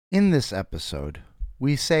In this episode,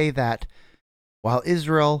 we say that while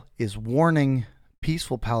Israel is warning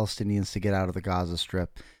peaceful Palestinians to get out of the Gaza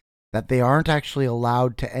Strip, that they aren't actually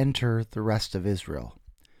allowed to enter the rest of Israel.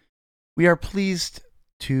 We are pleased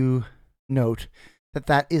to note that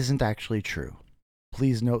that isn't actually true.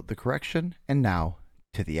 Please note the correction, and now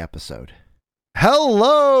to the episode.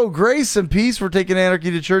 Hello, grace and peace. We're taking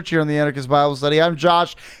anarchy to church here on the Anarchist Bible Study. I'm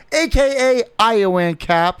Josh, aka Iowan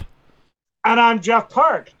Cap. And I'm Jeff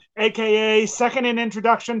Park, aka second in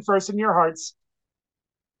introduction, first in your hearts.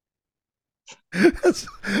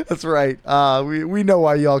 That's right. We know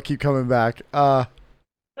why y'all keep coming back.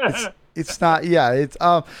 It's not. Yeah. It's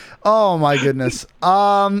Oh my goodness.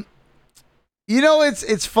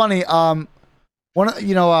 It's funny. I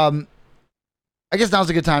guess now's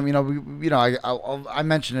a good time. I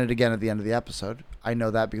mention it again at the end of the episode. I know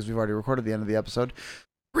that because we've already recorded the end of the episode.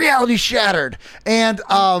 Reality shattered, and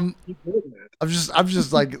I'm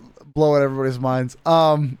just like blowing everybody's minds.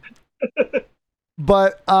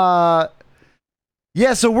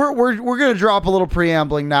 Yeah, so we're gonna drop a little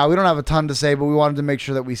preambling now. We don't have a ton to say, but we wanted to make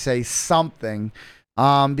sure that we say something,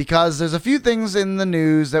 because there's a few things in the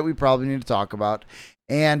news that we probably need to talk about,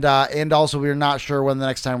 and also we're not sure when the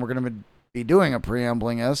next time we're gonna be doing a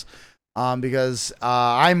preambling is, because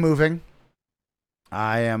I'm moving.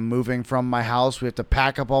 I am moving from my house. We have to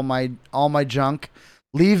pack up all my junk,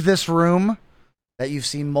 leave this room that you've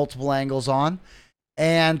seen multiple angles on,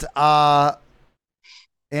 and go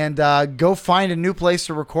find a new place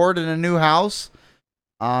to record in a new house,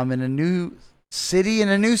 in a new city, in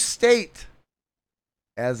a new state.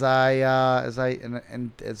 As I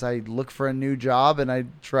look for a new job and I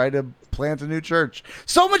try to plant a new church.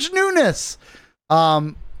 So much newness.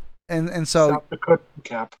 So South Dakota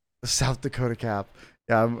Cap. South Dakota Cap.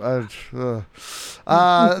 Yeah.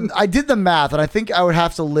 I did the math, and I think I would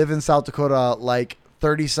have to live in South Dakota like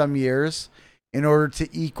 30 some years in order to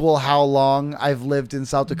equal how long I've lived in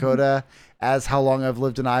South Dakota as how long I've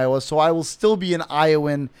lived in Iowa. So I will still be an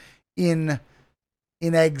Iowan in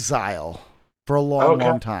exile for a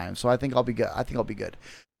long time. So I think I'll be good.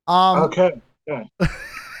 Okay. Yeah.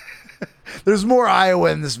 There's more Iowa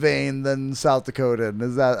in this vein than South Dakota, and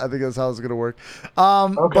I think that's how it's going to work.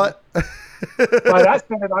 Okay. But by that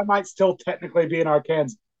standard, I might still technically be in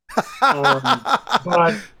Arkansas,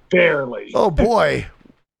 but barely. Oh boy,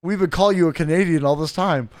 we would call you a Canadian all this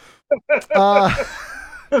time. But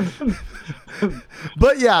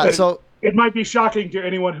yeah, so it might be shocking to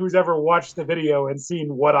anyone who's ever watched the video and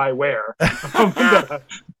seen what I wear, that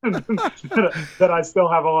I still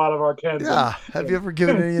have a lot of Arkansas. Yeah. Have you ever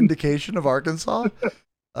given any indication of Arkansas?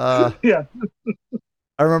 Yeah.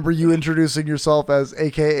 I remember you introducing yourself as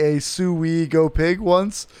AKA Sue Go Pig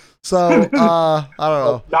once. So, I don't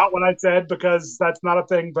know. Not what I said, because that's not a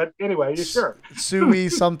thing, but anyway, you sure. Sue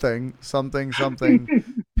something.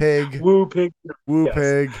 Pig. Woo pig. Woo Yes.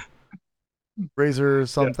 pig. Razor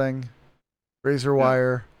something. Razor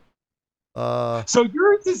wire. So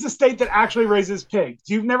yours is the state that actually raises pigs.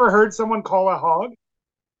 You've never heard someone call a hog?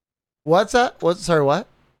 What's that? Sorry, what?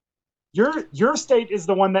 Your state is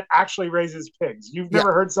the one that actually raises pigs. You've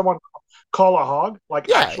never heard someone call a hog? Call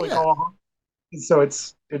a hog? So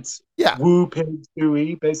it's woo pig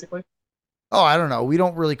suey, basically. Oh, I don't know. We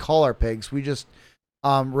don't really call our pigs. We just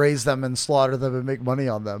raise them and slaughter them and make money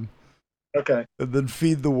on them. Okay. And then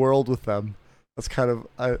feed the world with them. That's kind of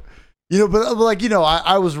I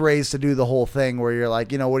was raised to do the whole thing where you're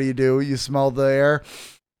like, what do? You smell the air,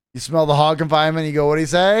 you smell the hog confinement, you go, what do you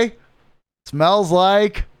say? Smells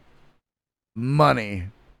like money.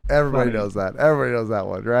 Everybody knows that. Everybody knows that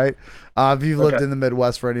one, right? If you've lived in the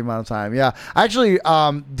Midwest for any amount of time. Yeah. I actually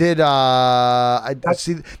I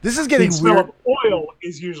see this is getting the smell weird. Of oil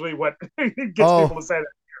is usually what gets people to say that.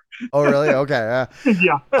 Oh, really? Okay.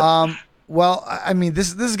 Yeah. Well, I mean,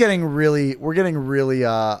 this is getting really, we're getting really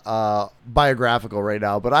biographical right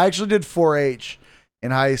now, but I actually did 4-H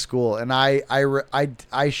in high school, and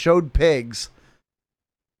I showed pigs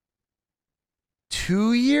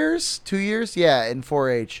 2 years, yeah, in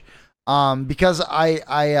 4-H, because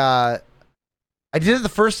I did it the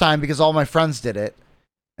first time because all my friends did it,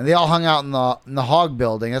 and they all hung out in the hog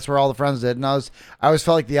building. That's where all the friends did, and I always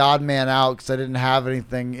felt like the odd man out because I didn't have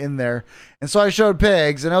anything in there, and so I showed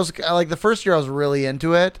pigs, and I was like, the first year I was really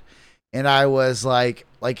into it, and I was like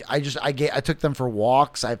I took them for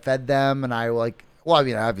walks, I fed them, and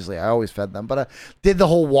obviously I always fed them, but I did the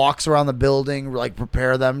whole walks around the building, like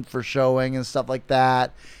prepare them for showing and stuff like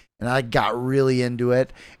that, and I got really into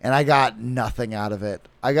it, and I got nothing out of it.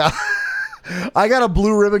 I got a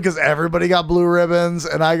blue ribbon because everybody got blue ribbons,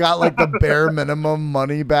 and I got like the bare minimum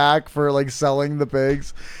money back for like selling the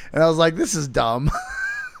pigs, and I was like, this is dumb.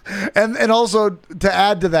 And also to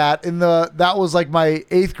add to that, that was like my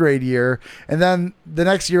 8th grade year, and then the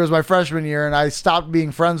next year was my freshman year, and I stopped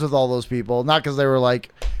being friends with all those people, not because I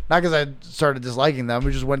started disliking them.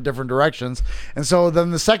 We just went different directions. And so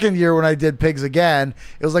then the second year when I did pigs again,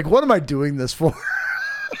 it was like, what am I doing this for?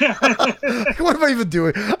 What am I even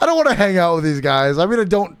doing? I don't want to hang out with these guys. I mean, I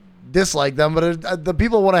don't dislike them, but the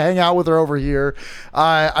people I want to hang out with are over here.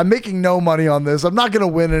 I'm making no money on this. I'm not going to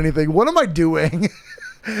win anything. What am I doing?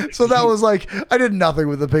 So that was like, I did nothing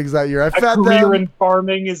with the pigs that year. I fed them. A career in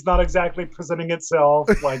farming is not exactly presenting itself.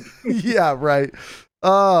 Like, yeah, right.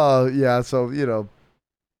 Oh, yeah. So,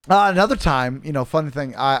 another time, funny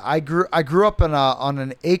thing, I grew up on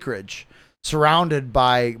an acreage surrounded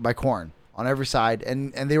by corn on every side,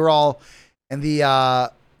 and they were all, and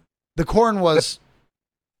the corn was.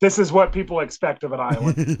 This is what people expect of an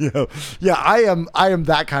Iowan. Yeah, I am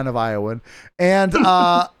that kind of Iowan, and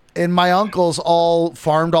and my uncles all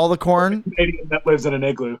farmed all the corn. Canadian that lives in an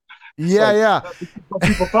igloo. Yeah. That's what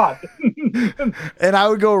people thought. And I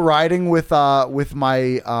would go riding with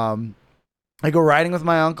my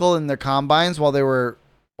uncle in their combines while they were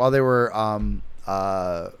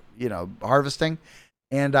harvesting.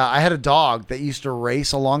 And I had a dog that used to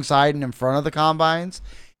race alongside and in front of the combines.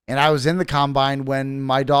 And I was in the combine when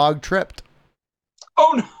my dog tripped.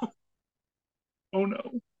 Oh no. Oh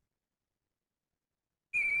no.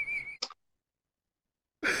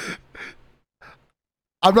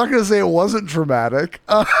 I'm not going to say it wasn't traumatic.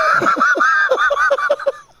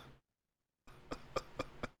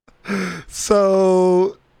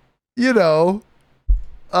 So,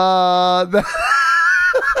 ask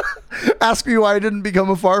me why I didn't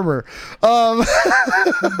become a farmer.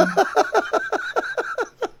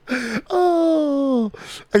 Oh,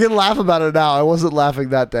 I can laugh about it now. I wasn't laughing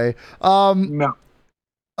that day. No.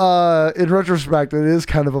 In retrospect, it is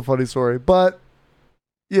kind of a funny story, but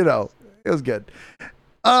it was good.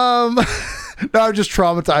 Now I've just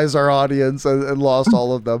traumatized our audience and lost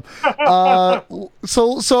all of them.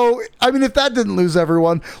 So I mean, if that didn't lose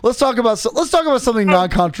everyone, let's talk about something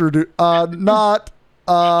not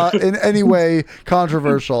in any way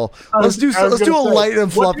controversial. Let's do a light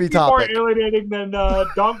and fluffy topic. More alienating than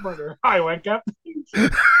dog murder. Hi, Wenka.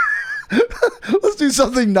 Let's do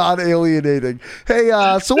something not alienating. Hey,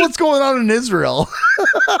 so what's going on in Israel?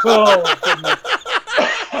 Oh, goodness.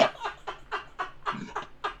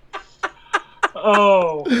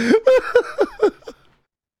 Oh.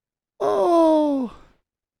 Oh.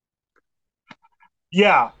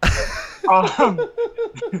 Yeah.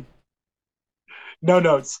 No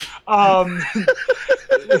notes.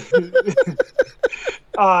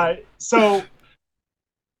 So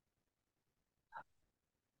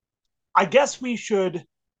I guess we should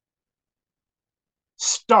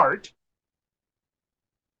start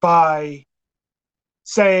by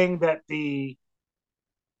saying that the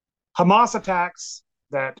Hamas attacks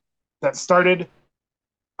that started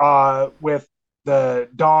with the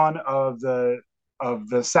dawn of the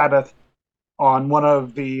Sabbath on one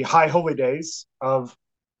of the high holy days of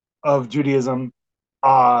Judaism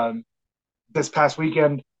this past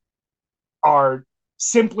weekend are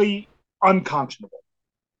simply unconscionable.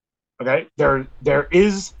 Okay, there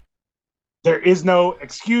is no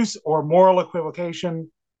excuse or moral equivocation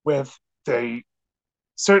with. They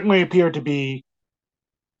certainly appear to be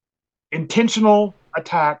intentional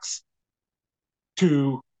attacks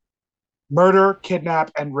to murder,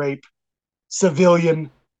 kidnap, and rape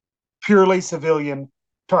purely civilian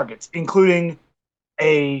targets, including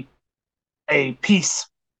a peace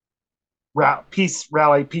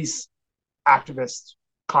rally, peace activist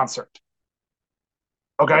concert.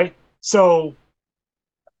 Okay, so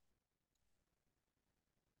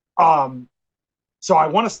I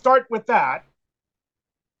want to start with that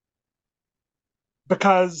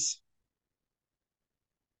because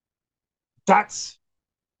that's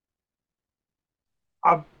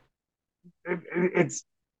it's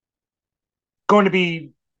going to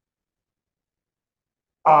be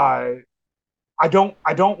I don't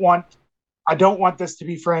want this to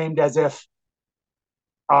be framed as if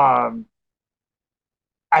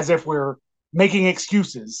we're making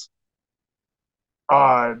excuses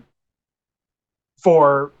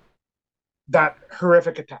for that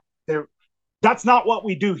horrific attack. That's not what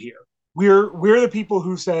we do here. We're the people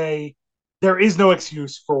who say there is no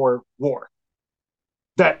excuse for war.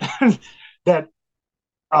 That that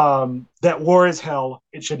war is hell.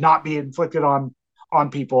 It should not be inflicted on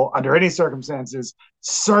people under any circumstances.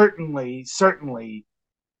 Certainly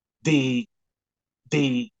the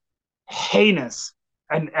heinous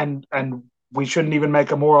and we shouldn't even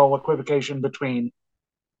make a moral equivocation between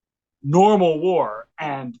normal war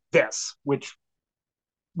and this, which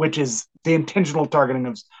the intentional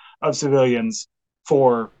targeting of civilians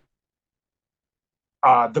for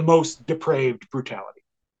the most depraved brutality.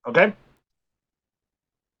 Okay.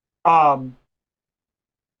 Um,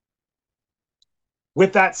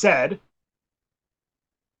 with that said,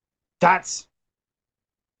 that's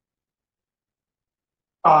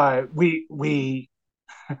we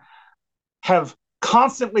have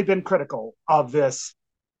constantly been critical of this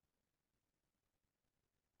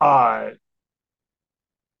uh,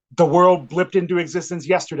 the world blipped into existence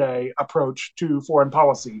yesterday approach to foreign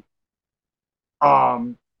policy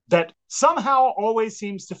that somehow always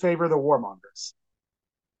seems to favor the warmongers.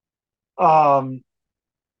 Um,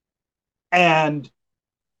 and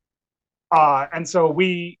and so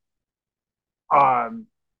um,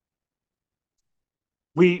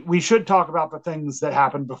 we should talk about the things that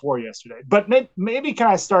happened before yesterday. But maybe can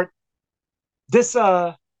I start this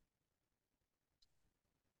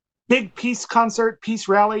big peace concert, peace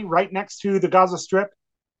rally right next to the Gaza Strip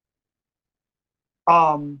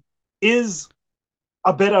is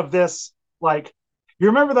a bit of this, like, you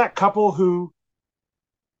remember that couple who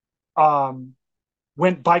um,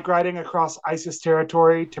 went bike riding across ISIS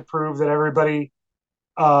territory to prove that everybody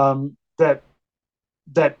that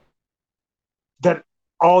that that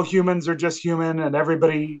all humans are just human and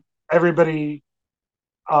everybody everybody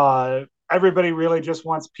really just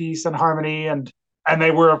wants peace and harmony, and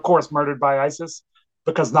they were of course murdered by ISIS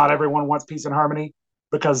because not everyone wants peace and harmony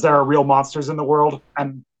because there are real monsters in the world,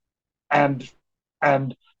 and and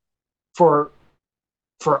for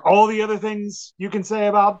all the other things you can say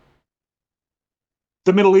about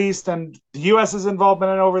the Middle East and the U.S.'s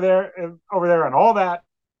involvement in over there, and all that,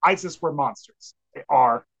 ISIS were monsters. They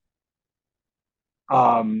are,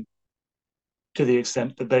 um, to the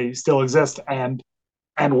extent that they still exist, and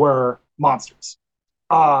were monsters.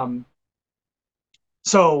 Um,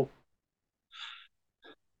 so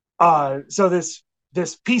so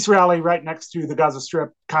this peace rally right next to the Gaza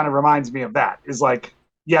Strip kind of reminds me of that. Is like,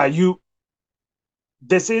 yeah,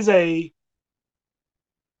 this is a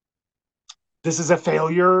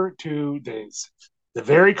failure to the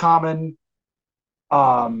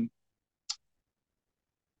um,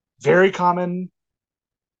 very common,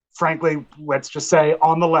 frankly, let's just say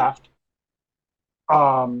on the left,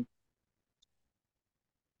 um,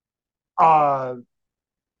 uh,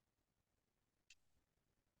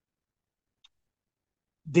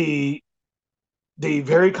 the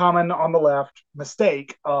very common on the left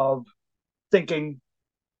mistake of thinking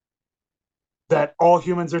that all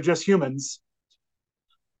humans are just humans,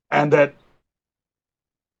 and that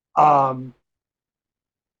um,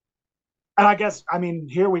 and I guess, I mean,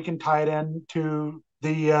 here we can tie it in to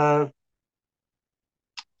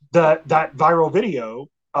that viral video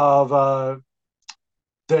of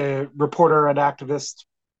the reporter and activist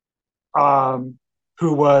um,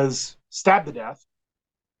 who was stabbed to death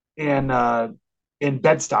in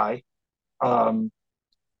Bed-Stuy, um,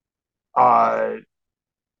 uh,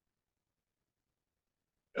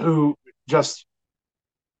 who just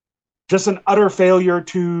an utter failure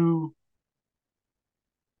to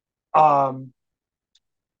um,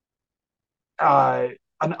 an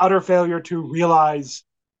utter failure to realize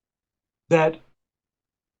that,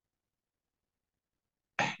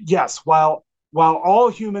 yes, while all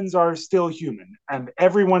humans are still human and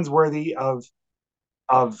everyone's worthy of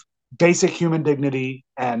basic human dignity,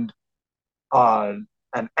 uh,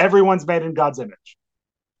 and everyone's made in God's image,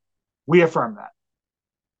 we affirm that.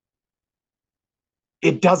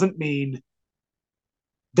 It doesn't mean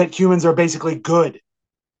that humans are basically good.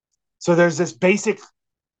 So there's this basic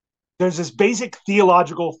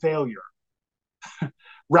theological failure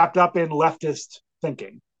wrapped up in leftist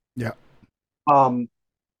thinking. Yeah. Um,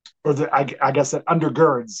 I guess that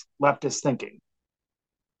undergirds leftist thinking,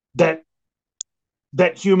 that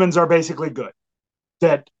humans are basically good,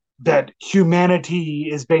 that humanity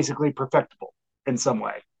is basically perfectible in some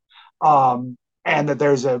way, and that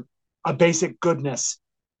there's a basic goodness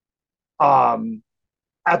um,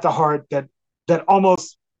 at the heart that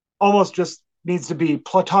almost just needs to be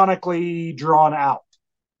platonically drawn out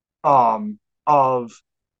of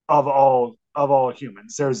all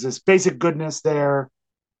humans. There's this basic goodness there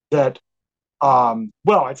that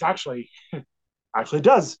well, it's actually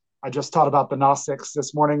does. I just taught about the Gnostics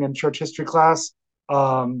this morning in church history class,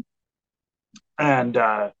 and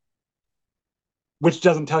which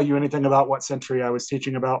doesn't tell you anything about what century I was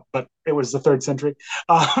teaching about, but it was the third century.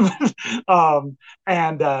 Um,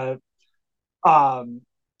 and um,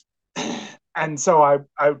 and so I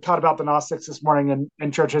taught about the Gnostics this morning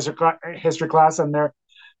in church history class, and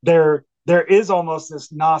there is almost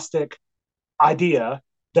this Gnostic idea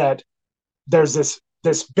that there's this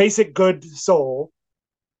basic good soul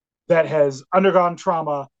that has undergone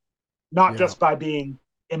trauma, not Yeah. just by being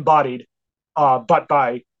embodied, but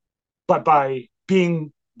by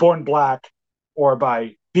being born black, or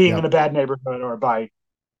by being Yep. in a bad neighborhood, or by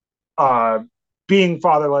uh, being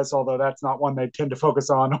fatherless, although that's not one they tend to focus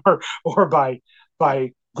on, or by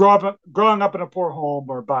growing up in a poor home,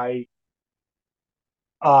 or by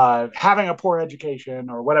having a poor education,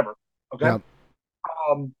 or whatever. Okay, Yep.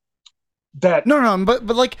 um, that No, no, but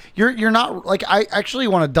like you're not like I actually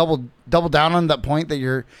want to double down on that point that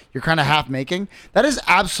you're kind of half making. That is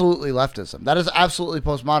absolutely leftism. That is absolutely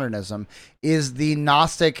postmodernism. Is the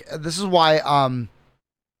Gnostic? This is why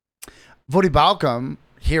Vodi Balcom,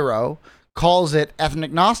 hero, calls it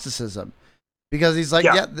ethnic Gnosticism, because he's like,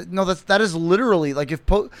 yeah, yeah, no, that is literally like if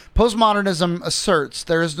postmodernism asserts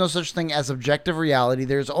there is no such thing as objective reality.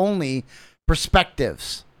 There's only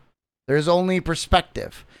perspectives. There's only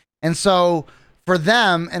perspective. And so for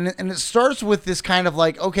them, and it starts with this kind of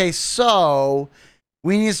like, okay, so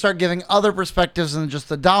we need to start giving other perspectives than just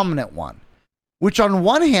the dominant one. Which on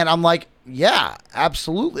one hand, I'm like, yeah,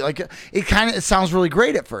 absolutely. Like it sounds really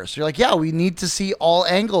great at first. You're like, yeah, we need to see all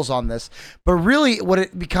angles on this. But really what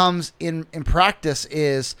it becomes in practice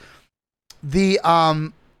is the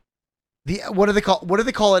what do they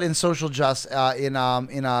call it in social in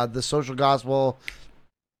the social gospel,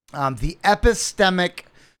 the epistemic,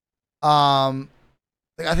 I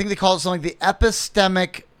think they call it something like the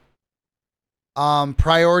epistemic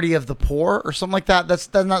priority of the poor or something like that.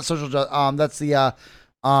 That's not social that's the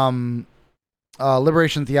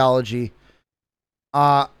liberation theology.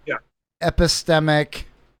 yeah. Epistemic,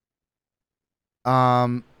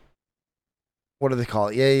 what do they call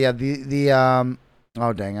it? Yeah, the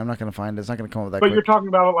oh dang, I'm not gonna find it. It's not gonna come up with that But you're quick. talking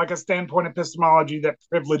about like a standpoint epistemology that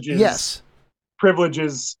Yes.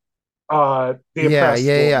 privileges the Yeah, oppressed,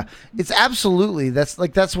 yeah, or yeah. It's absolutely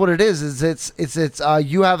that's what it is. It's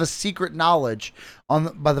you have a secret knowledge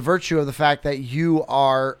by the virtue of the fact that you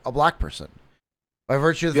are a black person, by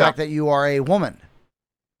virtue of the yeah, fact that you are a woman,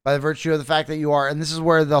 by the virtue of the fact that you are, and this is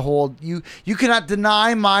where the whole you cannot deny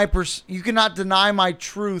you cannot deny my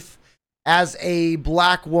truth as a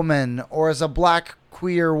black woman or as a black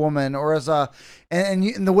queer woman or as a and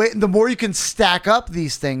the more you can stack up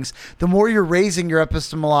these things, the more you're raising your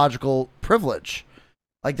epistemological privilege.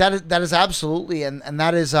 Like that is absolutely, and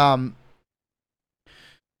that is and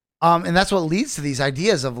that's what leads to these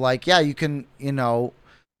ideas of like, yeah, you can, like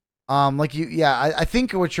I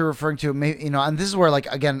think what you're referring to, and this is where, like,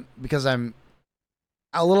 again, because I'm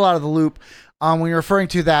a little out of the loop, when you're referring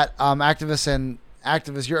to that activist,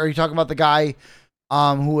 are you talking about the guy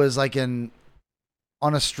who was like on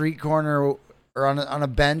a street corner or on a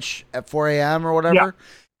bench at 4 a.m. or yeah, whatever?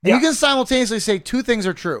 And you yeah, can simultaneously say two things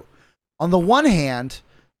are true. On the one hand,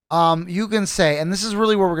 you can say, and this is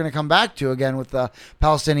really where we're going to come back to again with the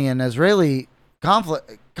Palestinian-Israeli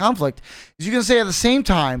conflict, is you can say at the same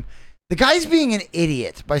time, the guy's being an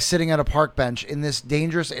idiot by sitting at a park bench in this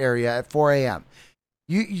dangerous area at 4 a.m.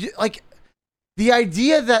 You like the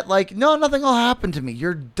idea that like, no, nothing will happen to me.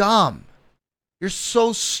 You're dumb. You're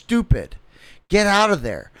so stupid. Get out of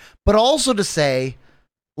there. But also to say,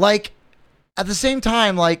 like, at the same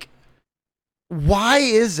time, like, why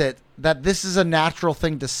is it that this is a natural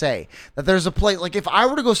thing to say? That there's a place, like, if I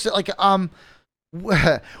were to go sit, like,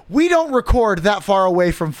 we don't record that far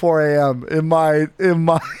away from 4 a.m. in my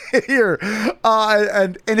here,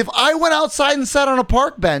 and if I went outside and sat on a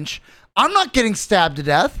park bench, I'm not getting stabbed to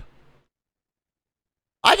death.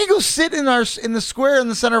 I could go sit in the square in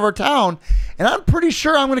the center of our town, and I'm pretty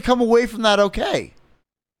sure I'm going to come away from that okay.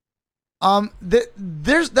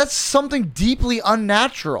 That's something deeply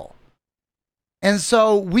unnatural, and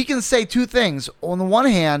so we can say two things. On the one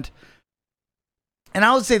hand, and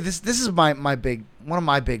I would say this is one of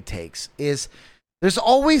my big takes is there's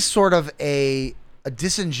always sort of two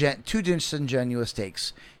disingenuous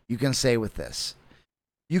takes you can say with this.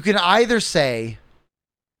 You can either say,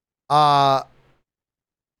 again,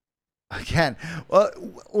 well,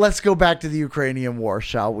 let's go back to the Ukrainian war,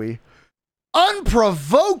 shall we?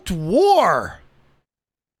 Unprovoked war.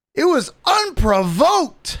 It was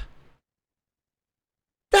unprovoked.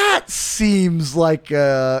 That seems like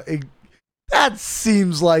not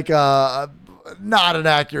an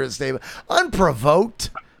accurate statement. Unprovoked.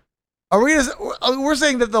 We're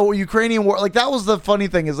saying that the Ukrainian war, like, that was the funny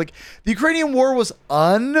thing, is like the Ukrainian war was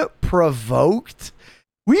unprovoked.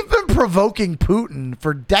 We've been provoking Putin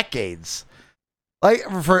for decades, like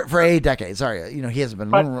for a decade. Sorry, he hasn't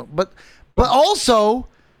been, but also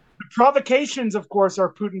the provocations, of course,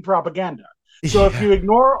 are Putin propaganda. So if yeah, you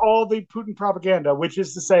ignore all the Putin propaganda, which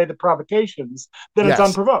is to say the provocations, then it's yes,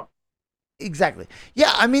 unprovoked. exactly.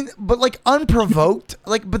 Yeah, I mean, but like unprovoked,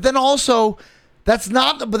 like, but then also that's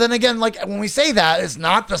not. But then again, like when we say that, it's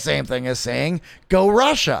not the same thing as saying go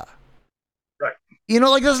Russia. Right. You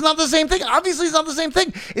know, like that's not the same thing. Obviously, it's not the same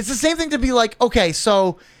thing. It's the same thing to be like, okay,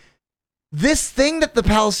 so this thing that the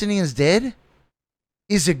Palestinians did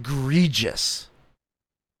is egregious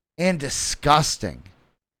and disgusting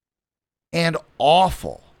and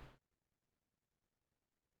awful.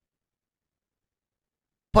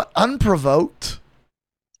 But unprovoked.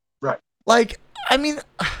 Right. Like, I mean,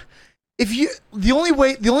 if you the only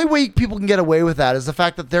way people can get away with that is the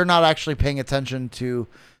fact that they're not actually paying attention to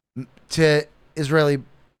Israeli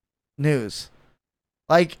news.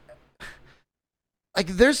 Like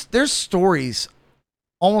there's stories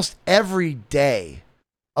almost every day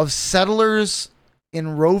of settlers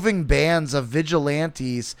in roving bands of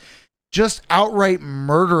vigilantes just outright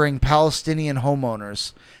murdering Palestinian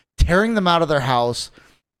homeowners, tearing them out of their house,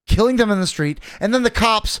 killing them in the street, and then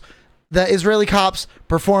the Israeli cops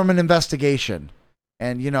perform an investigation,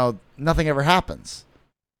 and nothing ever happens.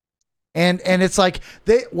 And it's like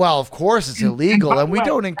of course it's illegal, and we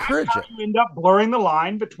don't encourage it. You end up blurring the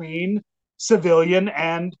line between civilian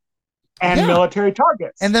and Yeah. military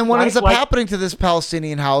targets. And then what right? ends up happening to this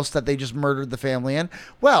Palestinian house that they just murdered the family in?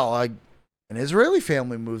 Well, an Israeli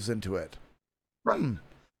family moves into it. Right.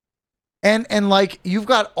 And like you've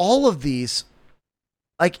got all of these,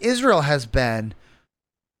 like Israel has been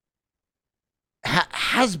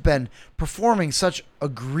performing such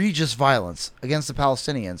egregious violence against the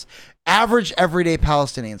Palestinians, average everyday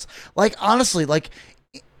Palestinians. Like honestly, like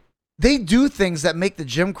they do things that make the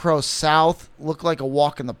Jim Crow South look like a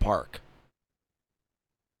walk in the park.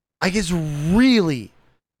 Like it's really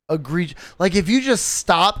egregious. Like if you just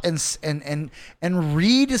stop and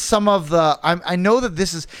read some of the, I know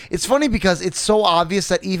that it's funny because it's so obvious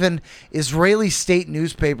that even Israeli state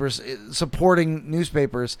newspapers, supporting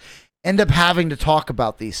newspapers, end up having to talk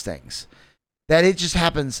about these things. That it just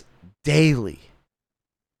happens daily.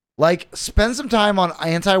 Like spend some time on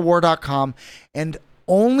antiwar.com and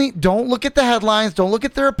don't look at the headlines, don't look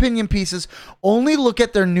at their opinion pieces, only look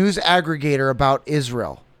at their news aggregator about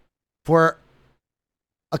Israel for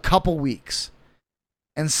a couple weeks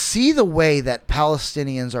and see the way that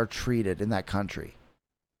Palestinians are treated in that country.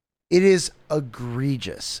 It is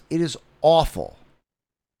egregious. It is awful.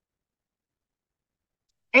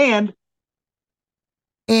 And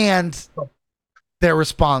their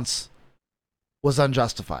response was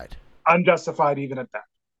unjustified. Unjustified even at that.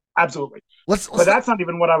 Absolutely. But that's not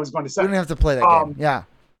even what I was going to say. We don't have to play that game. Yeah.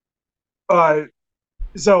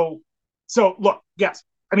 So look, yes.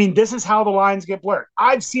 I mean, this is how the lines get blurred.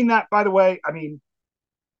 I've seen that, by the way. I mean,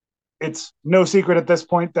 it's no secret at this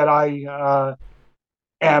point that I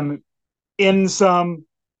am in some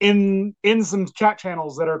chat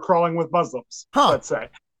channels that are crawling with Muslims. Let's say,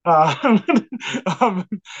 and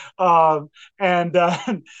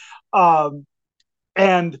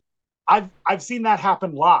I've seen that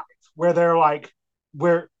happen live, where they're like,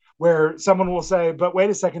 where someone will say, "But wait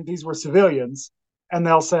a second, these were civilians," and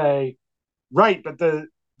they'll say, "Right, but the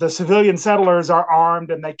civilian settlers are armed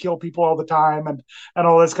and they kill people all the time and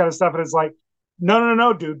all this kind of stuff." And it's like,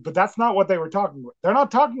 no, dude, but that's not what they were talking about. They're not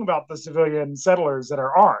talking about the civilian settlers that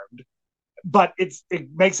are armed, but it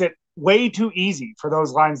makes it way too easy for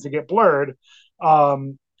those lines to get blurred,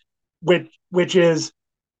 which is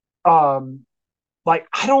like,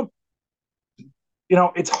 I don't,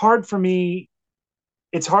 it's hard for me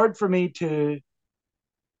to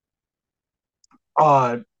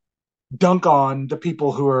dunk on the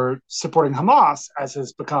people who are supporting Hamas, as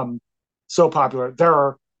has become so popular.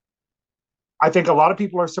 I think a lot of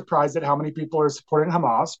people are surprised at how many people are supporting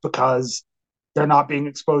Hamas because they're not being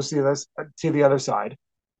exposed to the other side.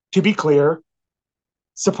 To be clear,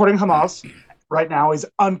 supporting Hamas right now is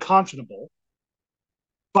unconscionable.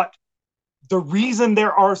 But the reason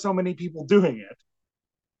there are so many people doing it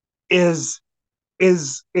is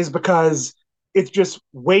because it's just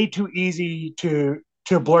way too easy to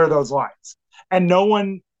blur those lines, and no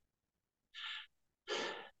one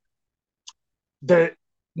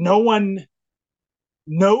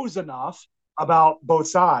knows enough about both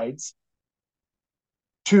sides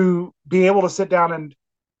to be able to sit down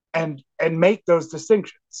and make those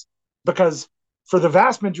distinctions. Because for the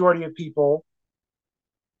vast majority of people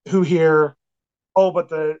who hear, "Oh, but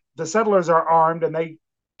the settlers are armed and they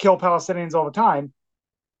kill Palestinians all the time,"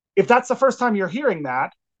 if that's the first time you're hearing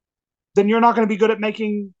that, then you're not going to be good at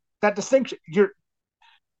making that distinction.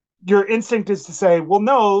 Your instinct is to say, "Well,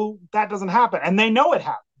 no, that doesn't happen," and they know it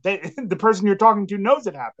happens. The person you're talking to knows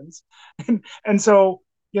it happens, and so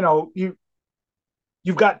you've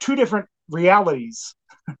got two different realities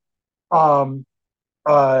Um,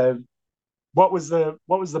 uh, what was the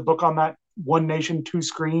book on that? One Nation, Two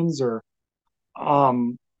Screens, or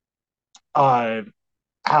um, uh,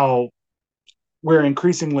 how we're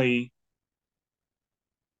increasingly,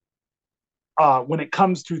 when it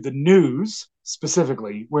comes to the news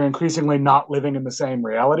specifically, we're increasingly not living in the same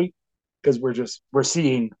reality because we're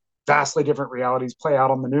seeing vastly different realities play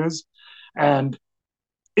out on the news, and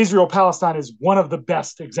Israel Palestine is one of the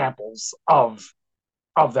best examples of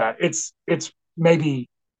that. It's maybe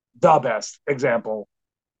the best example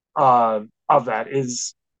of that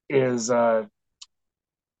is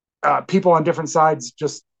people on different sides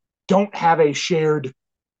just don't have a shared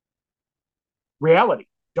reality,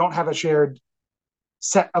 don't have a shared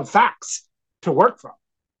set of facts to work from.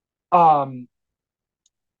 Um,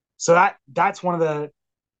 so that's one of the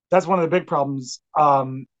big problems.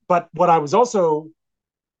 But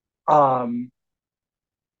um,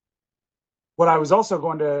 what I was also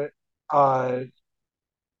going to uh,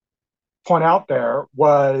 point out there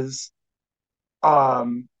was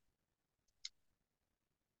um,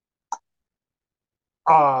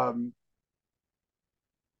 um,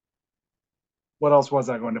 what else was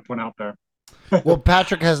I going to point out there? Well,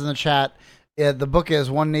 Patrick has in the chat. The book is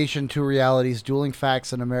One Nation, Two Realities: Dueling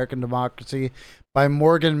Facts in American Democracy by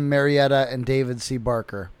Morgan Marietta and David C.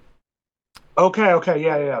 Barker. Okay,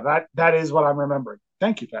 yeah. That is what I'm remembering.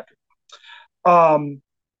 Thank you, Patrick. Um,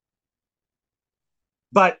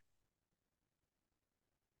 but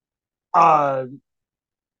uh,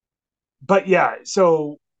 but yeah,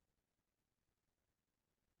 so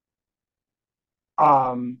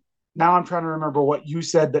um, now I'm trying to remember what you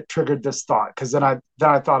said that triggered this thought, because then I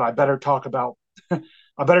thought I better talk about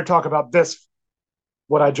I better talk about this,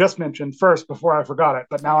 what I just mentioned first before I forgot it.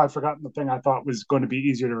 But now I've forgotten the thing I thought was going to be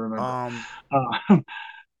easier to remember. Um, Uh,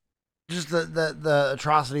 just the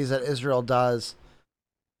atrocities that Israel does,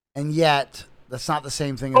 and yet that's not the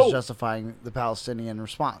same thing as oh, justifying the Palestinian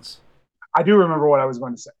response. I do remember what I was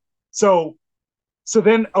going to say. So so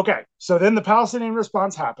then the Palestinian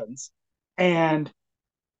response happens, and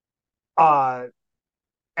uh,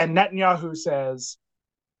 and Netanyahu says,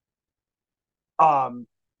 um,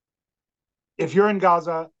 if you're in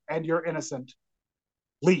Gaza and you're innocent,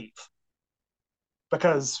 leave,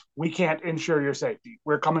 because we can't ensure your safety.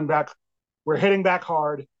 We're coming back. We're hitting back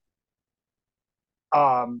hard.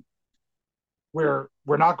 Um, we're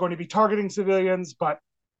not going to be targeting civilians, but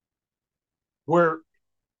we're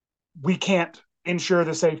we can't ensure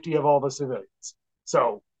the safety of all the civilians.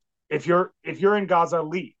 So if you're in Gaza,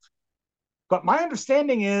 leave. But my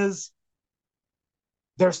understanding is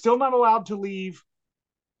they're still not allowed to leave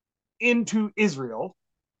into Israel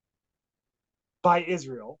by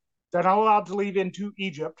Israel. They're not allowed to leave into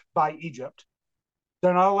Egypt by Egypt.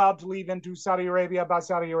 They're not allowed to leave into Saudi Arabia by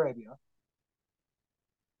Saudi Arabia,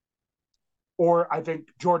 or I think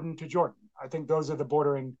Jordan to Jordan. I think those are the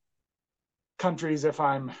bordering countries, if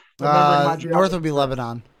I'm remembering my North geography would be correctly.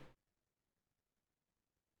 Lebanon.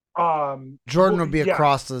 Jordan Well, would be yeah,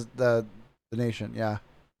 across the nation. Yeah.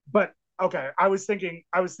 but okay. I was thinking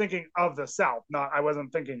of the South. Not. I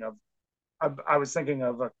wasn't thinking of. I was thinking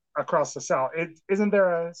of across the South. Isn't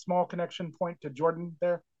there a small connection point to Jordan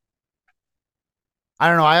there? I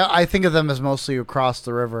don't know. I think of them as mostly across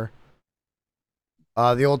the river.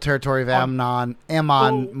 The old territory of On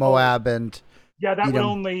Ammon, oh, Moab, and yeah. That would Edom.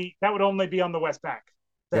 only that would only be on the West Bank.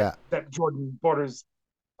 That Yeah. that Jordan borders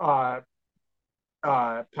uh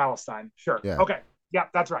Palestine. Sure. Yeah. Okay. Yeah,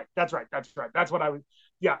 that's right. That's what I was.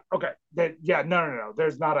 Yeah. Okay. Yeah. No.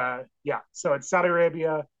 There's not a. Yeah. So it's Saudi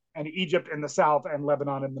Arabia and Egypt in the south and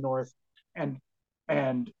Lebanon in the north, and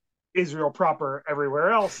and Israel proper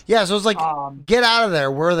everywhere else. Yeah. So it's like, Um, get out of there.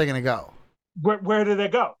 Where are they going to go? where do they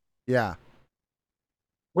go? Yeah.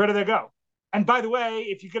 Where do they go? And by the way,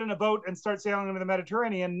 if you get in a boat and start sailing into the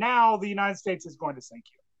Mediterranean, now the United States is going to sink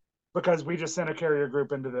you because we just sent a carrier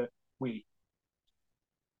group into the we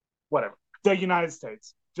whatever, the United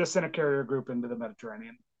States just sent a carrier group into the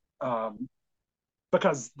Mediterranean, um,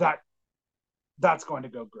 because that's going to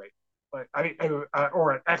go great. Like I mean,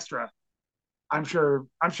 or an extra. I'm sure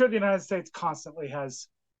the United States constantly has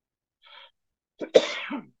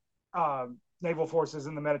naval forces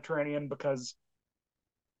in the Mediterranean because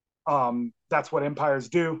that's what empires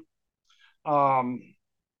do. Um,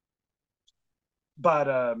 but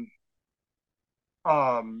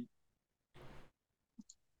um,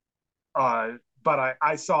 uh, but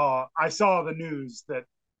I saw the news that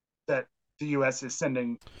the U.S. is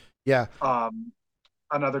sending Yeah. um,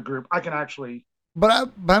 another group. I can actually But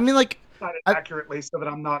I mean, like, cite it I accurately so that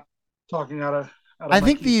I'm not talking out of I my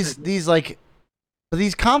think keister here. these like, but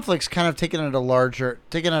these conflicts kind of taken at a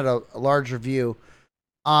larger view.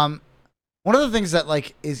 Um, one of the things that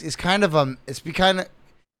like is kind of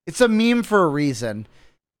it's a meme for a reason.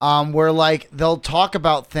 Where like they'll talk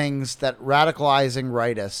about things that radicalizing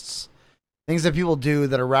rightists, things that people do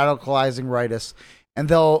that are radicalizing rightists, and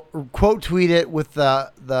they'll quote tweet it with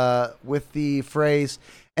the phrase,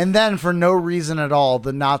 and then for no reason at all,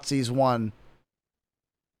 the Nazis won.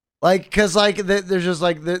 Like, cause like there's just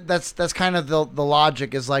like that's kind of the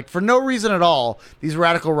logic is like for no reason at all, these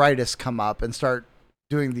radical rightists come up and start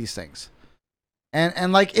doing these things,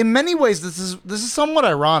 and like in many ways this is somewhat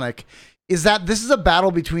ironic. Is that this is a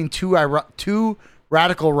battle between two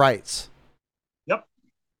radical rights. Yep.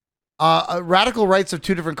 Radical rights of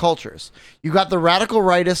two different cultures. You got the radical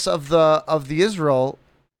rightists of the Israel.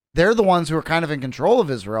 They're the ones who are kind of in control of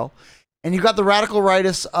Israel. And you got the radical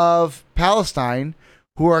rightists of Palestine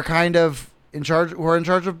who are kind of in charge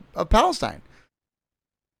of Palestine.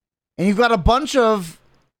 And you've got a bunch of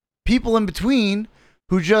people in between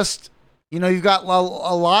who just, you've got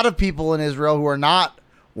a lot of people in Israel who are not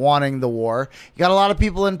wanting the war. You got a lot of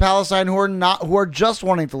people in Palestine who are just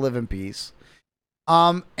wanting to live in peace.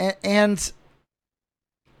 And but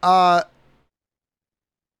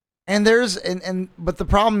the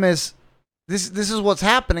problem is this is what's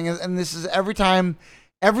happening, and this is every time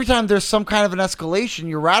there's some kind of an escalation,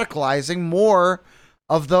 you're radicalizing more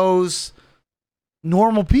of those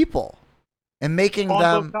normal people and making on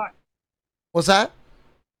them. Both sides. What's that?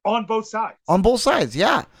 On both sides. On both sides,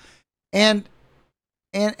 yeah. And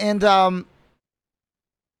if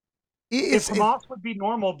Hamas would be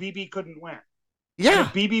normal, Bibi couldn't win. Yeah. And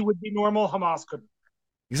if Bibi would be normal, Hamas couldn't win.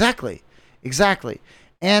 Exactly.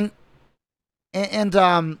 And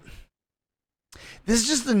this is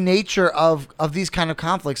just the nature of these kind of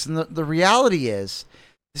conflicts. And the reality is,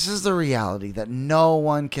 this is the reality that no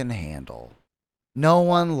one can handle. No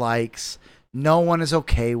one likes, no one is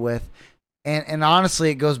okay with. And honestly,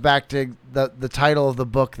 it goes back to the title of the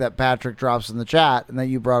book that Patrick drops in the chat and that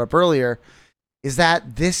you brought up earlier, is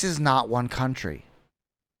that this is not one country.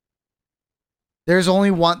 There's only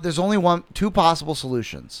two possible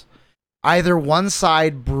solutions. Either one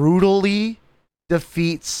side brutally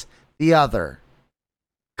defeats the other,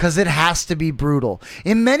 because it has to be brutal.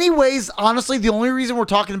 In many ways, honestly, the only reason we're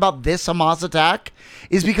talking about this Hamas attack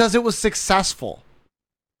is because it was successful.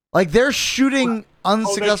 Like, they're shooting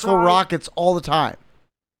unsuccessful rockets all the time.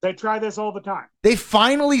 They try this all the time. They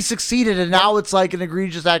finally succeeded, and now it's like an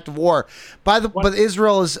egregious act of war. But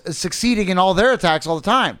Israel is succeeding in all their attacks all the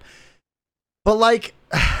time. But like,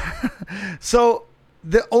 so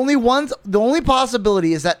the only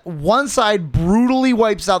possibility is that one side brutally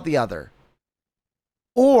wipes out the other,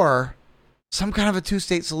 or some kind of a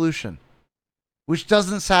two-state solution, which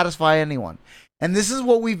doesn't satisfy anyone. And this is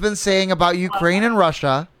what we've been saying about Ukraine and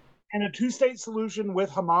Russia. And a two-state solution with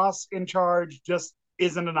Hamas in charge just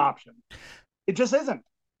isn't an option. It just isn't.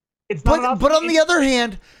 It's not an option. But on the other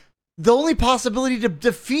hand, the only possibility to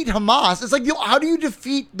defeat Hamas is like, how do you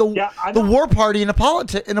defeat the war party in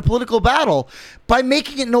a political battle? By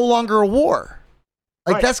making it no longer a war.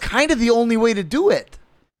 Like, that's kind of the only way to do it.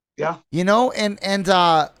 Yeah. And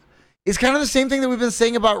it's kind of the same thing that we've been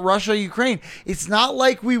saying about Russia, Ukraine. It's not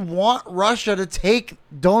like we want Russia to take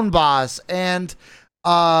Donbass and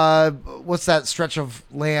what's that stretch of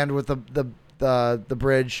land with the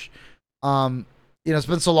bridge? It's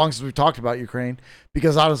been so long since we've talked about Ukraine,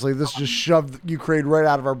 because honestly, this just shoved Ukraine right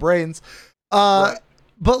out of our brains. But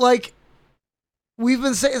like, we've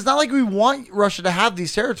been saying, it's not like we want Russia to have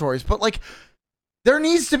these territories, but like, there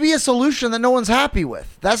needs to be a solution that no one's happy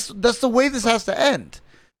with. That's the way this has to end.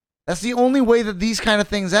 That's the only way that these kind of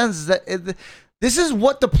things ends, is that this is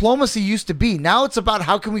what diplomacy used to be. Now it's about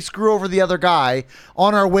how can we screw over the other guy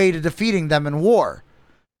on our way to defeating them in war.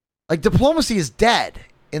 Like, diplomacy is dead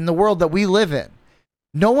in the world that we live in.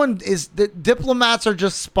 Diplomats are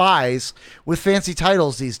just spies with fancy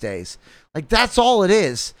titles these days. Like, that's all it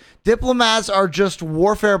is. Diplomats are just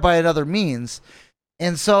warfare by another means.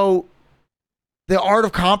 And so the art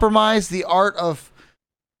of compromise, the art of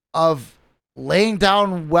laying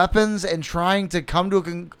down weapons and trying to come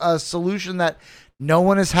to a solution that no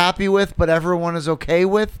one is happy with, but everyone is okay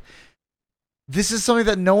with. This is something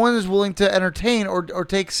that no one is willing to entertain or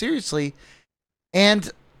take seriously.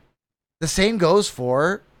 And the same goes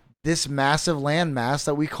for this massive landmass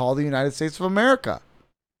that we call the United States of America.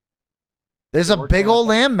 There's a big old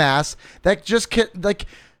landmass that just we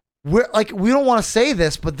don't want to say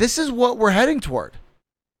this, but this is what we're heading toward.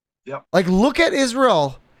 Yep. Like, look at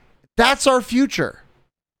Israel. That's our future.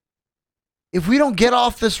 If we don't get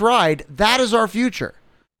off this ride, that is our future.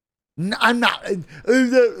 I'm not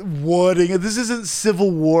wanting. This isn't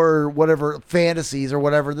Civil War or whatever, fantasies or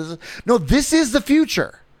whatever. This is the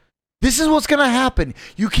future. This is what's going to happen.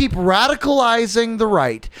 You keep radicalizing the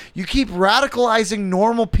right. You keep radicalizing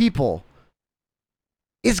normal people.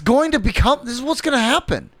 It's going to become, this is what's going to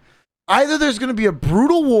happen. Either there's going to be a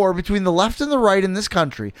brutal war between the left and the right in this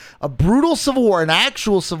country, a brutal civil war, an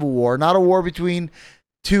actual civil war, not a war between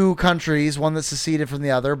two countries, one that seceded from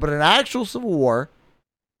the other, but an actual civil war.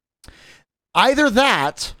 Either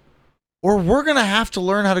that, or we're going to have to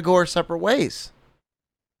learn how to go our separate ways.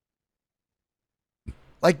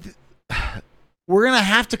 Like, we're going to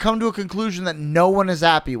have to come to a conclusion that no one is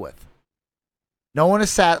happy with. No one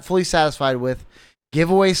is fully satisfied with. Give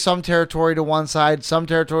away some territory to one side, some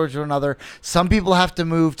territory to another. Some people have to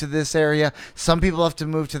move to this area. Some people have to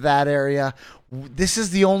move to that area. This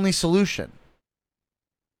is the only solution.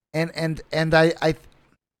 And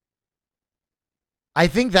I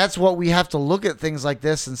think that's what we have to look at things like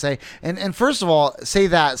this and say. And first of all, say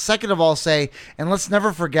that. Second of all, say, and let's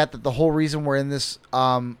never forget that the whole reason we're in this,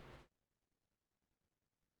 the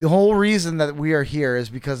whole reason that we are here is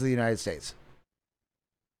because of the United States.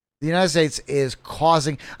 The United States is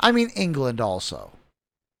causing, I mean, England also,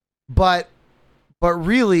 but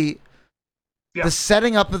really, the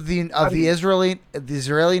setting up of the Israeli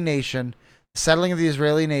nation, settling of the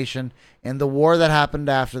Israeli nation, and the war that happened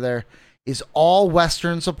after there is all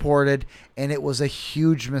Western supported, and it was a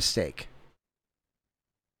huge mistake.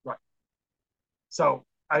 Right. So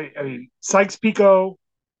I mean, Sykes-Picot.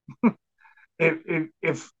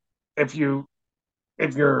 if you're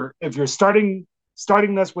starting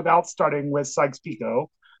this without starting with Sykes-Picot,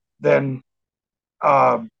 then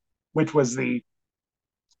which was the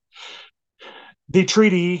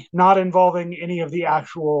treaty not involving any of the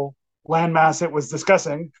actual landmass it was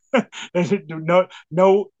discussing. no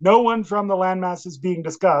one from the landmasses being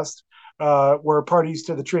discussed were parties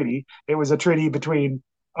to the treaty. It was a treaty between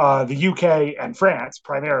the UK and France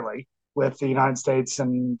primarily, with the United States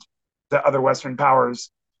and the other Western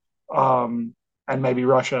powers, and maybe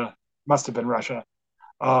Russia, must have been Russia,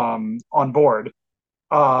 on board.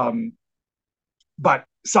 But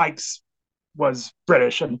Sykes was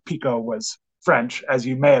British and Picot was French, as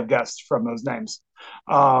you may have guessed from those names,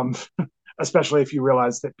 especially if you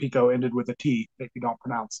realize that Picot ended with a T that you don't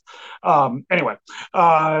pronounce. Anyway,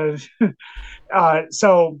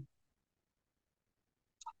 so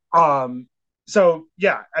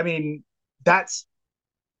yeah, I mean, that's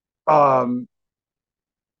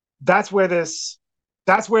where this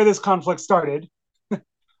conflict started,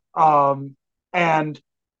 and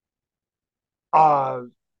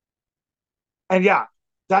yeah,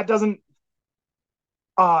 that doesn't.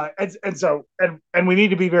 And we need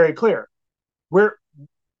to be very clear.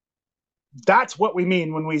 That's what we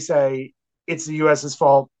mean when we say it's the U.S.'s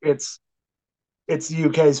fault. It's the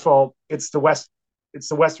U.K.'s fault. It's the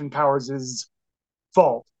Western powers'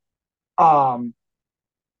 fault.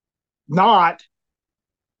 Not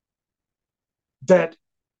that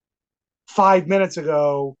 5 minutes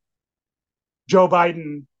ago Joe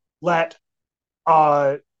Biden let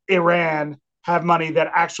Iran have money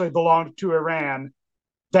that actually belonged to Iran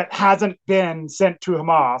that hasn't been sent to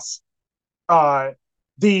Hamas.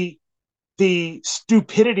 The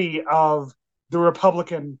stupidity of the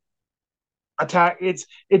Republican attack, it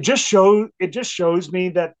just shows me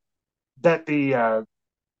that the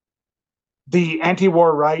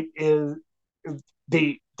anti-war right is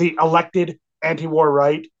the elected anti-war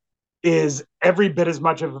right is every bit as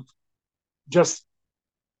much of just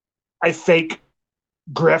a fake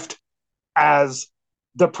grift as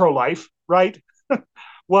the pro-life right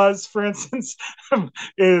was, for instance,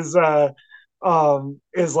 is like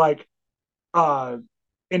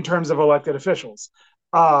in terms of elected officials,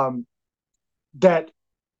 that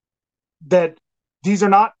these are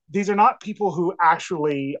not people who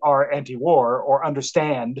actually are anti-war or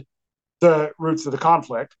understand the roots of the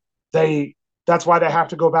conflict. That's why they have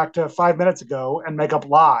to go back to 5 minutes ago and make up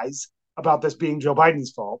lies about this being Joe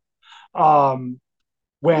Biden's fault. When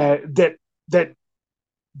that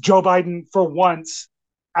Joe Biden, for once,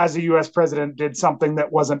 as a U.S. president, did something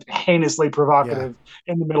that wasn't heinously provocative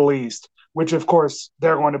in the Middle East, which of course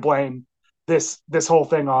they're going to blame this whole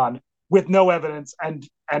thing on, with no evidence, and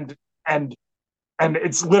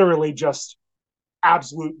it's literally just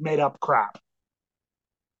absolute made up crap.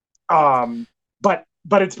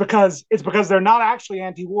 But it's because they're not actually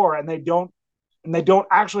anti-war, and they don't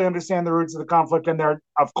actually understand the roots of the conflict, and they're,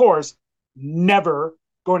 of course, never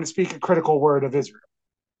going to speak a critical word of Israel.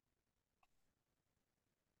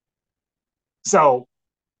 So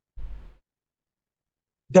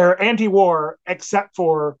they're anti-war except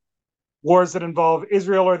for wars that involve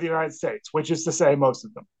Israel or the United States, which is to say most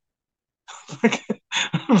of them.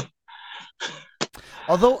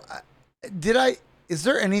 Although, is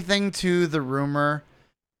there anything to the rumor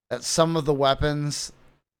that some of the weapons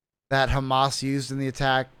that Hamas used in the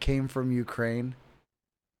attack came from Ukraine?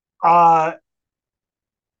 Uh,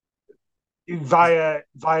 via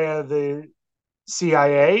the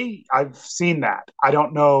CIA, I've seen that. I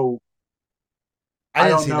don't know. I I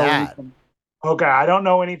didn't don't see know that. anything. Okay, I don't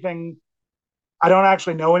know anything. I don't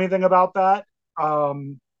actually know anything about that.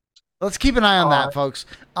 Um, Let's keep an eye on uh, that, folks.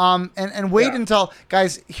 And wait yeah. until,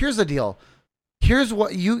 guys. Here's the deal. Here's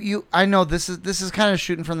what you. I know this is kind of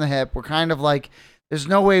shooting from the hip. We're kind of like, there's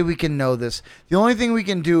no way we can know this. The only thing we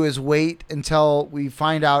can do is wait until we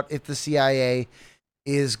find out if the CIA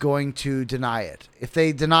is going to deny it. If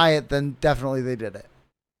they deny it, then definitely they did it.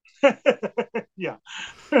 Yeah.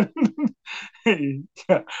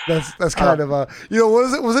 Yeah. That's Uh, kind of a, what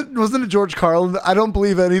is it? Wasn't it George Carlin? I don't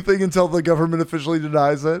believe anything until the government officially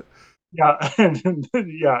denies it. yeah.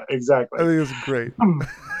 Yeah, I exactly. think it's great. Um,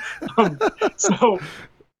 um, so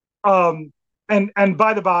um and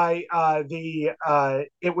by the by, the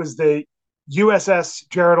it was the USS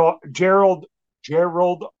Gerald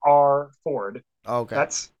R. Ford. Okay.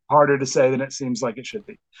 That's harder to say than it seems like it should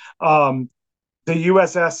be. Um, the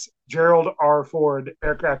USS Gerald R. Ford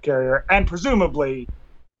aircraft carrier, and presumably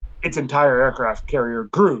its entire aircraft carrier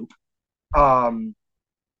group, um,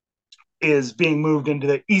 is being moved into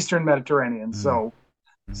the Eastern Mediterranean.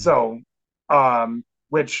 Mm-hmm. So, um,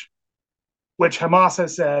 which Hamas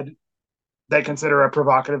has said they consider a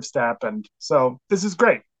provocative step, and so this is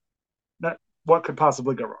great. What could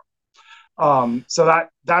possibly go wrong? So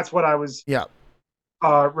that's what I was Yeah.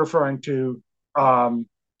 referring to. Um,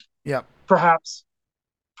 Yeah. perhaps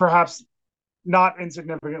perhaps not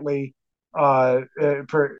insignificantly,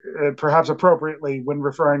 perhaps appropriately, when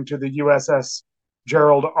referring to the USS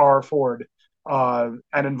Gerald R. Ford, and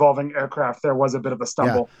involving aircraft, there was a bit of a Yeah.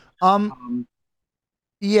 stumble. Um. Um,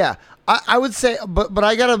 Yeah. I would say, but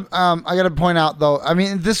I gotta point out though. I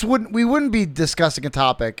mean, we wouldn't be discussing a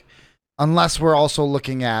topic unless we're also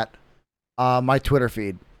looking at my Twitter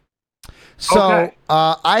feed. So okay,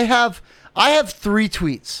 I have 3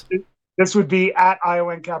 tweets this would be at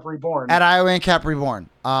IONCAP Reborn. at Iowa Cap Reborn,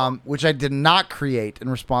 which I did not create in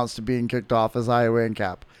response to being kicked off as Iowa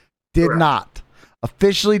Cap. Did Correct. not.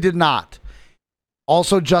 Officially did not.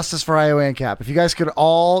 Also, justice for Iowa Cap. If you guys could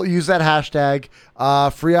all use that hashtag,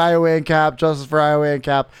 free Iowa Cap, justice for Iowa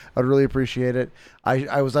Cap, I'd really appreciate it.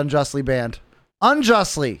 I was unjustly banned.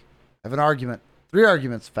 Unjustly. I have an argument. 3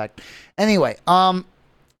 arguments, in fact. Anyway,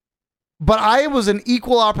 but I was an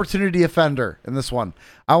equal opportunity offender in this one.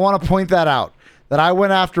 I want to point that out. That I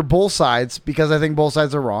went after both sides because I think both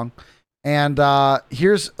sides are wrong. And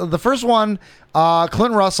here's the first one.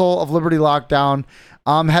 Clint Russell of Liberty Lockdown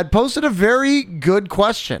had posted a very good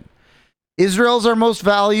question. Israel's our most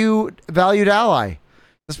valued ally.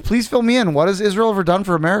 Just please fill me in. What has Israel ever done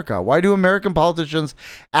for America? Why do American politicians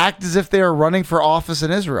act as if they are running for office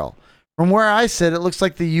in Israel? From where I sit, it looks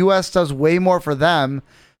like the U.S. does way more for them,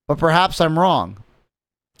 but perhaps I'm wrong.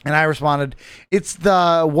 And I responded, it's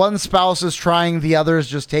the one spouse is trying, the other is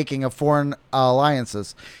just taking of foreign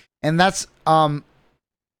alliances. And that's, I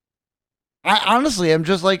honestly am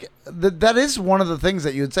just like, that is one of the things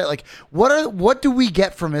that you would say. Like, what do we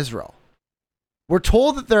get from Israel? We're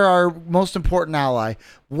told that they're our most important ally.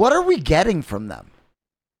 What are we getting from them?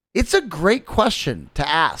 It's a great question to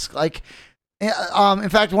ask. Like, in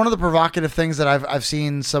fact, one of the provocative things that I've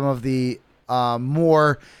seen some of the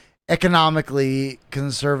more economically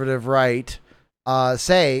conservative right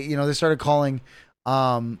say, they started calling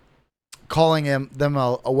them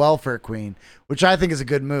a welfare queen, which I think is a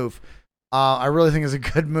good move. I really think is a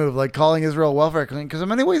good move, like calling Israel a welfare queen, because in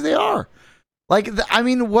many ways they are. Like, I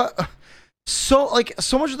mean, what? So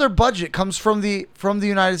much of their budget comes from the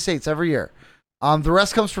United States every year. The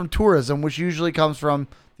rest comes from tourism, which usually comes from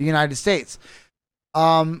the United States.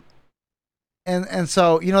 And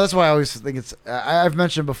so that's why I always think I've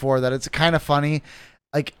mentioned before that it's kind of funny,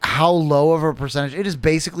 like how low of a percentage it is.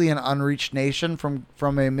 Basically an unreached nation from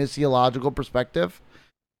a missiological perspective.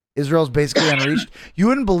 Israel's basically unreached. You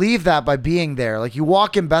wouldn't believe that by being there. Like, you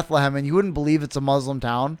walk in Bethlehem and you wouldn't believe it's a Muslim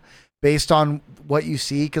town based on what you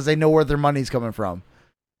see, because they know where their money's coming from.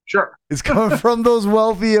 Sure. It's coming from those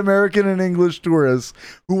wealthy American and English tourists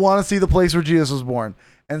who want to see the place where Jesus was born.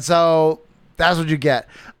 And so that's what you get.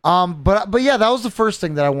 But yeah, that was the first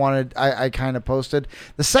thing that I wanted. I kind of posted.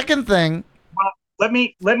 The second thing. Let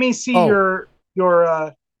me see your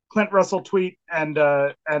Clint Russell tweet and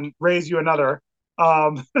raise you another.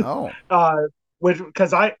 Which,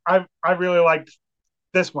 because I really liked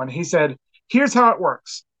this one. He said, "Here's how it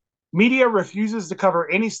works. Media refuses to cover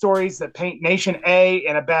any stories that paint Nation A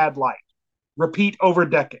in a bad light. Repeat over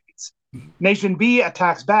decades. Nation B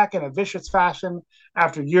attacks back in a vicious fashion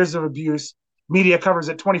after years of abuse. Media covers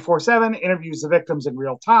it 24/7, interviews the victims in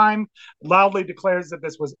real time, loudly declares that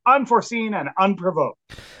this was unforeseen and unprovoked.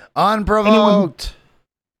 Anyone, Unprovoked.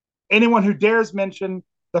 anyone who dares mention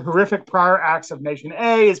the horrific prior acts of Nation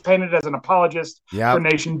A is painted as an apologist for Yep.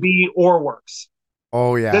 Nation B or worse.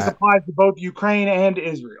 Oh This yeah. applies to both Ukraine and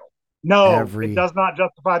Israel. No, it Every does not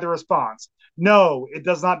justify the response. No, it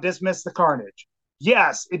does not dismiss the carnage.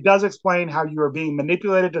 Yes, it does explain how you are being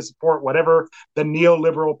manipulated to support whatever the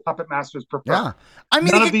neoliberal puppet masters prefer. yeah. I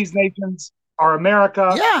mean, None of these nations are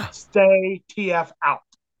America. yeah. Stay TF out.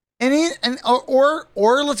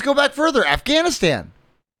 Or let's go back further. Afghanistan.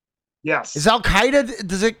 Is Yes. Al Qaeda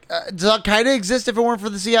does Al Qaeda exist if it weren't for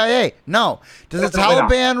the CIA? No. Does the Definitely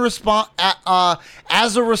not. Taliban respond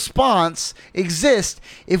as a response exist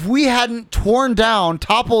if we hadn't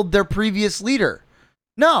toppled their previous leader?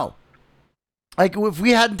 No. Like if we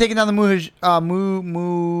hadn't taken down the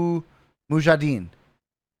Mujahideen.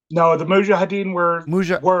 No, the Mujahideen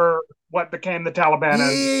were what became the Taliban.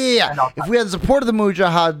 Yeah. If we had supported the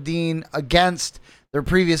Mujahideen against their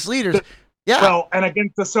previous leaders, yeah. Well, and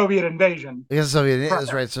against the Soviet invasion. Because Soviet,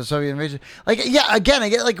 that's right. So Soviet invasion, like, yeah. Again, I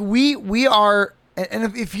get like we are,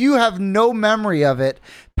 and if you have no memory of it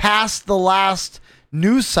past the last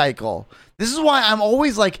news cycle, this is why I'm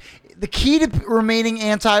always like the key to remaining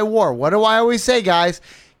anti-war. What do I always say, guys?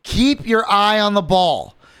 Keep your eye on the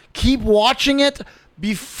ball. Keep watching it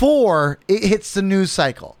before it hits the news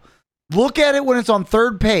cycle. Look at it when it's on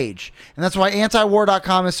third page, and that's why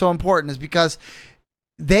antiwar.com is so important. Is because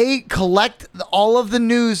they collect all of the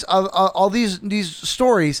news of all these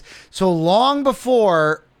stories so long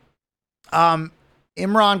before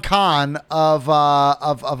Imran Khan of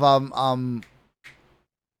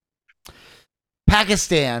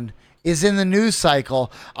Pakistan is in the news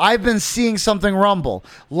cycle. I've been seeing something rumble.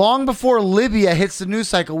 Long before Libya hits the news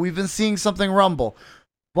cycle, we've been seeing something rumble.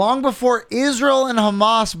 Long before Israel and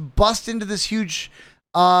Hamas bust into this huge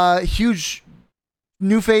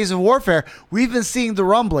new phase of warfare, we've been seeing the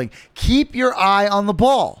rumbling. Keep your eye on the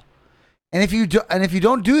ball, and if you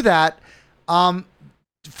don't do that,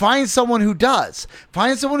 find someone who does.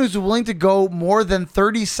 Find someone who's willing to go more than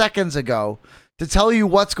 30 seconds ago to tell you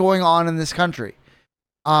what's going on in this country,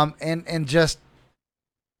 and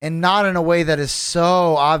not in a way that is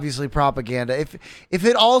so obviously propaganda. If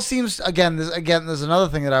it all seems there's another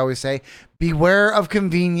thing that I always say: beware of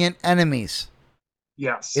convenient enemies.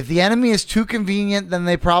 Yes. If the enemy is too convenient, then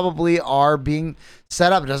they probably are being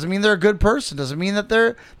set up. It doesn't mean they're a good person. It doesn't mean that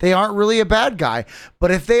they aren't really a bad guy. But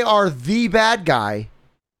if they are the bad guy,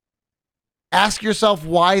 ask yourself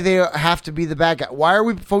why they have to be the bad guy. Why are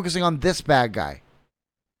we focusing on this bad guy?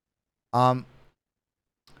 Not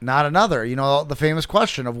another. You know, the famous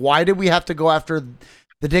question of why did we have to go after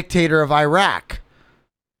the dictator of Iraq?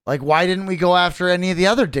 Like, why didn't we go after any of the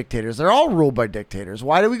other dictators? They're all ruled by dictators.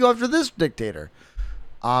 Why did we go after this dictator?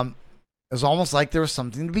 It was almost like there was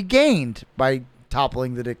something to be gained by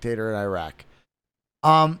toppling the dictator in Iraq.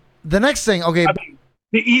 The next thing, okay. I mean,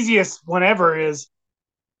 the easiest one ever is,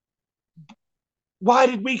 why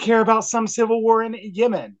did we care about some civil war in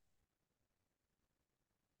Yemen?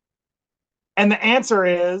 And the answer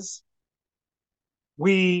is,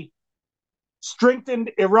 we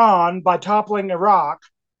strengthened Iran by toppling Iraq,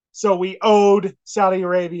 so we owed Saudi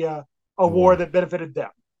Arabia a war that benefited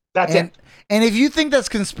them. That's it. And if you think that's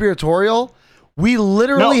conspiratorial, we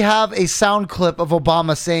literally have a sound clip of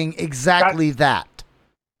Obama saying exactly that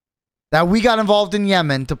we got involved in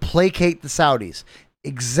Yemen to placate the Saudis.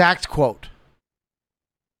 Exact quote.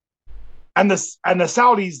 And the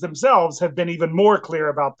Saudis themselves have been even more clear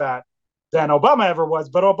about that than Obama ever was,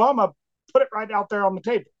 but Obama put it right out there on the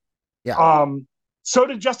table. Yeah. So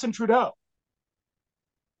did Justin Trudeau.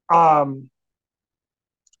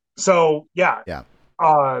 So yeah. Yeah.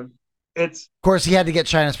 It's, of course, he had to get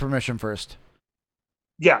China's permission first.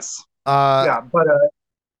 Yes. Yeah, but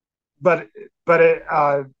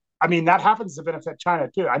I mean, that happens to benefit China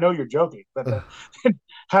too. I know you're joking, but it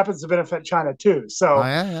happens to benefit China too. So,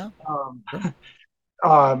 yeah.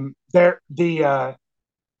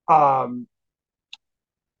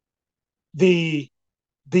 The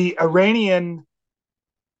Iranian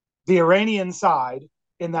side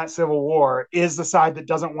in that civil war is the side that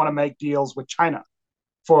doesn't want to make deals with China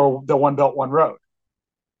for the One Belt, One Road.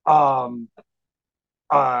 And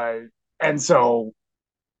so,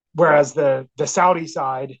 whereas the Saudi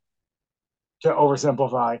side, to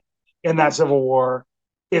oversimplify, in that civil war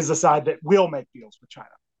is the side that will make deals with China.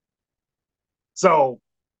 So,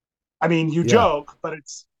 I mean, you joke, but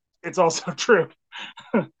it's also true.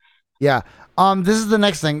 Yeah. This is the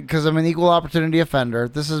next thing because I'm an equal opportunity offender.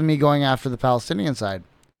 This is me going after the Palestinian side.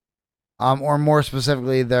 Or more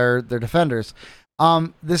specifically, their defenders.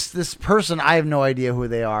 This person, I have no idea who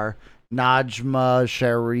they are. Najma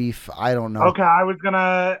Sharif, I don't know. Okay, I was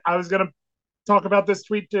gonna talk about this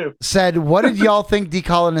tweet too. Said, what did y'all think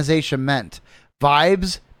decolonization meant?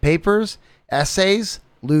 Vibes, papers, essays,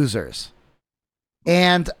 losers.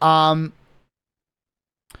 And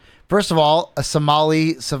first of all, a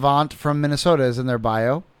Somali savant from Minnesota is in their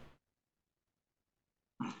bio.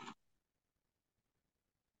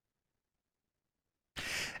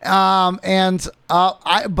 But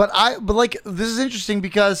like this is interesting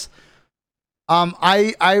because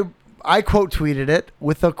I quote tweeted it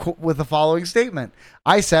with the following statement.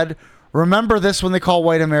 I said, "Remember this when they call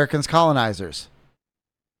white Americans colonizers."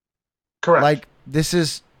 Correct. Like this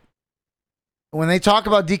is when they talk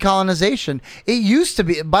about decolonization. It used to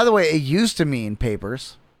be. By the way, it used to mean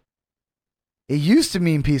papers. It used to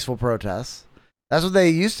mean peaceful protests. That's what they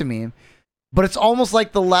used to mean. But it's almost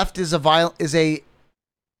like the left is a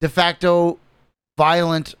de facto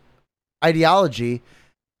violent ideology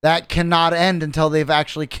that cannot end until they've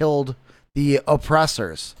actually killed the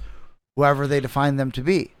oppressors, whoever they define them to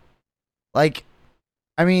be. Like,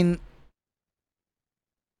 I mean,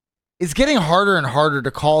 it's getting harder and harder to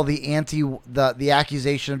call the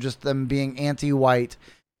accusation of just them being anti-white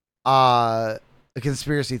a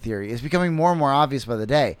conspiracy theory. It's becoming more and more obvious by the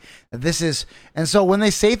day. And so when they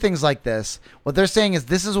say things like this, what they're saying is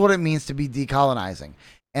this is what it means to be decolonizing.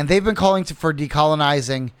 And they've been calling for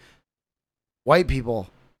decolonizing white people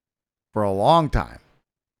for a long time.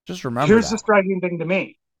 Just remember Here's that. the striking thing to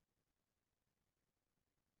me.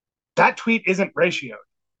 That tweet isn't ratioed.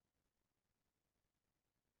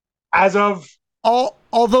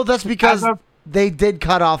 Although that's because they did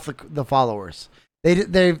cut off the followers.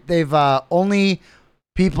 They've only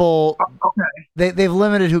people. Okay. They've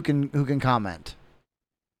limited who can comment.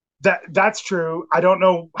 That's true. I don't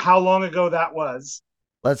know how long ago that was.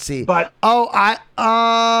 Let's see. But at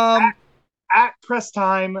press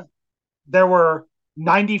time, there were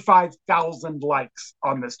 95,000 likes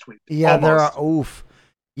on this tweet. Yeah, almost. There are. Oof.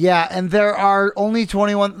 Yeah, and there are only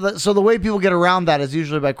 21. So the way people get around that is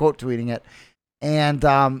usually by quote tweeting it, and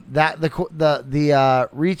that the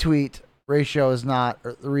retweet ratio is not,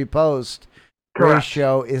 or the repost Correct.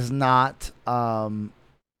 ratio is not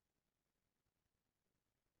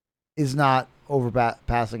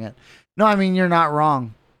overpassing it. No, I mean you're not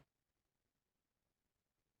wrong.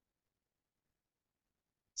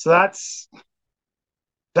 So that's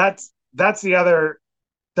the other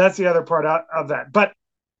part of that. But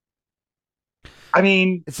I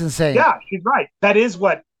mean, It's insane. Yeah, she's right. That is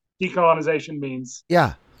what decolonization means.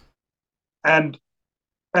 Yeah. And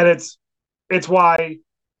it's why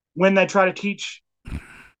when they try to teach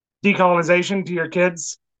decolonization to your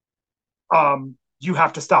kids, you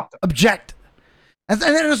have to stop them. Object. And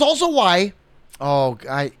it's also why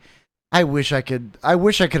I wish I could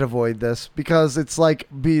avoid this because it's like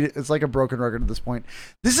a broken record at this point.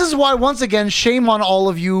 This is why once again shame on all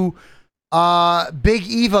of you big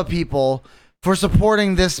Eva people for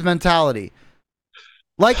supporting this mentality.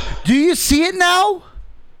 Like, do you see it now?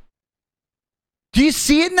 Do you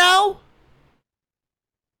see it now?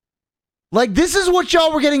 Like, this is what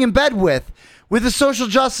y'all were getting in bed with the social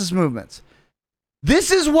justice movements.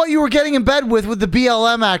 This is what you were getting in bed with the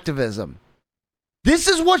BLM activism. This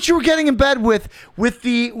is what you were getting in bed with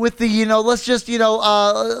the let's just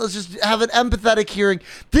have an empathetic hearing.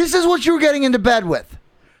 This is what you were getting into bed with.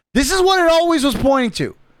 This is what it always was pointing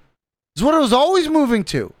to. This is what it was always moving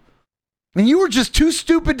to. And you were just too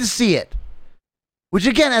stupid to see it. Which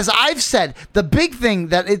again, as I've said, the big thing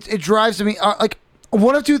that it drives me are like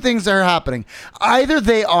one of two things that are happening. Either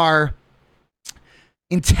they are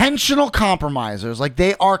intentional compromisers, like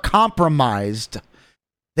they are compromised.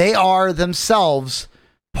 They are themselves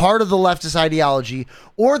part of the leftist ideology,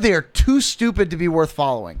 or they're too stupid to be worth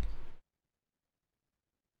following.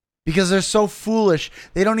 Because they're so foolish,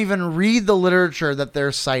 they don't even read the literature that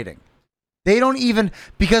they're citing. They don't even,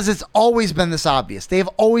 because it's always been this obvious. They've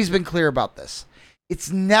always been clear about this. It's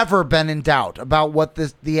never been in doubt about what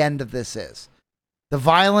the end of this is. The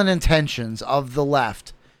violent intentions of the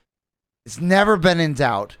left. It's never been in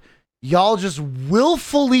doubt. Y'all just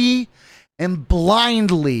willfully and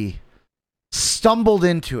blindly stumbled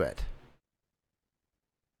into it.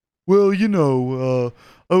 Well,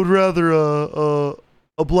 I would rather a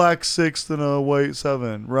black 6 than a white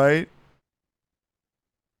 7, right?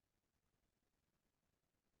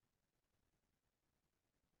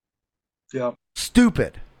 Yeah.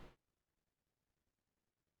 Stupid.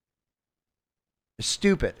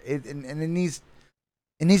 Stupid. And it needs.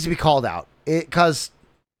 It needs to be called out.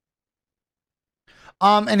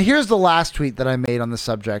 And here's the last tweet that I made on the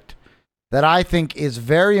subject that I think is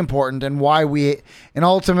very important, and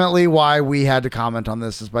ultimately why we had to comment on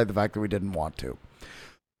this, despite the fact that we didn't want to.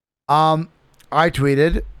 I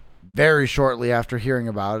tweeted very shortly after hearing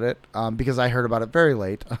about it, because I heard about it very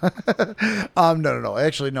late. No.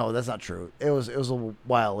 Actually, no, that's not true. It was a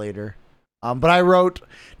while later. But I wrote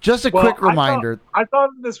just a quick reminder. I thought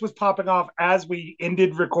this was popping off as we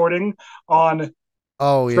ended recording on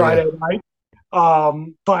Friday night.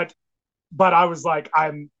 But I was like,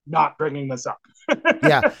 I'm not bringing this up.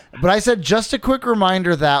 Yeah, but I said just a quick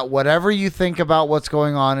reminder that whatever you think about what's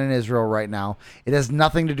going on in Israel right now, it has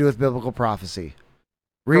nothing to do with biblical prophecy.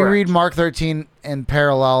 Reread Mark 13 in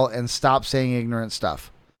parallel and stop saying ignorant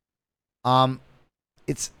stuff.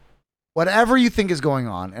 It's whatever you think is going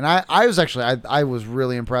on. And I was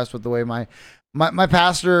really impressed with the way my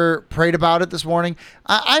pastor prayed about it this morning.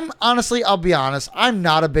 I'm honestly, I'll be honest, I'm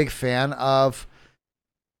not a big fan of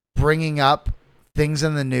bringing up things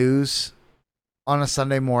in the news on a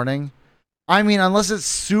Sunday morning. I mean, unless it's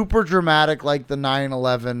super dramatic like the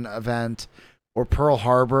 9/11 event or Pearl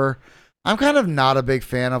Harbor, I'm kind of not a big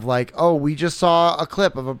fan of like, oh, we just saw a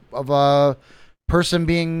clip of a person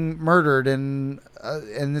being murdered and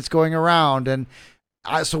it's going around, and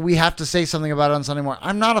so we have to say something about it on Sunday morning.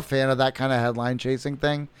 I'm not a fan of that kind of headline chasing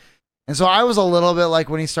thing, and so I was a little bit like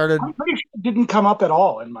when he started. I'm pretty sure it didn't come up at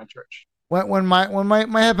all in my church. When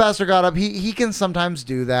my head pastor got up, he can sometimes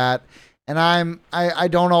do that, and I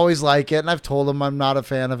don't always like it, and I've told him I'm not a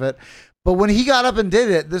fan of it. But when he got up and did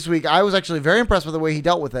it this week, I was actually very impressed with the way he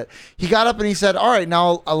dealt with it. He got up and he said, all right,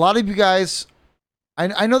 now a lot of you guys,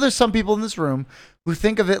 I know there's some people in this room who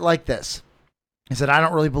think of it like this. He said, I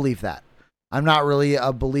don't really believe that. I'm not really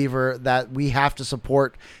a believer that we have to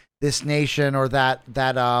support this nation or that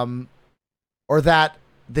the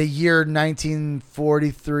year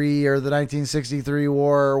 1943 or the 1963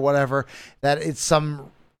 war or whatever, that it's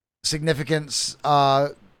some significant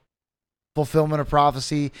fulfillment of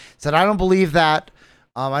prophecy. Said, I don't believe that.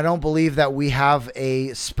 I don't believe that we have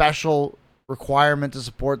a special requirement to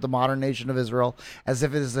support the modern nation of Israel as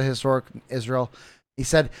if it is the historic Israel. He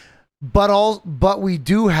said, but we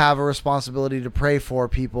do have a responsibility to pray for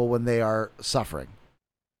people when they are suffering,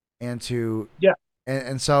 and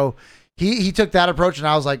and so he took that approach, and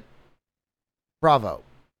I was like, bravo.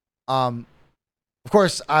 Of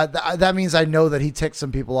course, that means I know that he ticked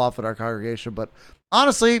some people off at our congregation, but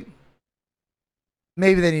honestly,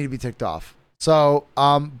 maybe they need to be ticked off. So,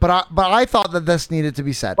 but I thought that this needed to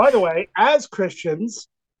be said. By the way, as Christians,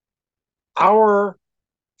 our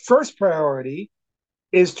first priority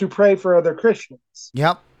is to pray for other Christians.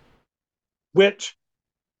 Yep. Which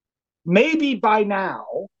maybe by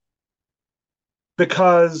now,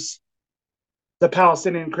 because the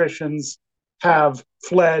Palestinian Christians have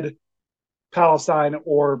fled Palestine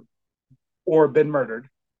or been murdered,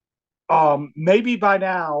 maybe by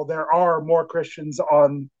now there are more Christians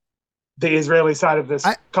on the Israeli side of this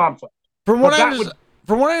conflict. From what I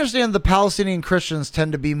understand, the Palestinian Christians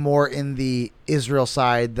tend to be more in the Israel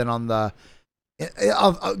side than on the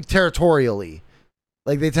territorially.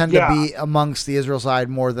 Like they tend to be amongst the Israel side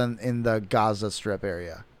more than in the Gaza Strip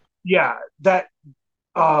area. Yeah, that.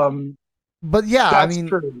 But yeah, I mean,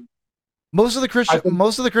 true. most of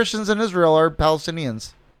the Christians in Israel are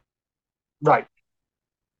Palestinians, right?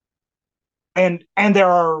 And there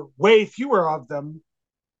are way fewer of them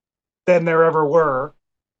than there ever were,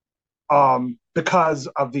 because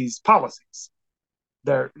of these policies.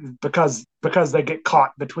 Because they get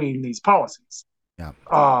caught between these policies. Yeah.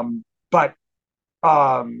 And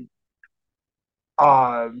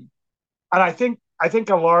I think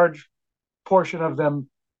a large portion of them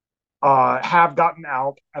have gotten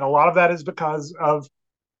out, and a lot of that is because of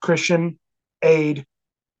Christian aid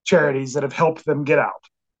charities that have helped them get out.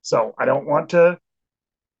 So I don't want to,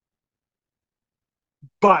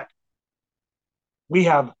 but we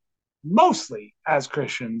have mostly, as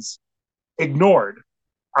Christians, ignored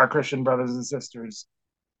our Christian brothers and sisters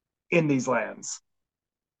in these lands.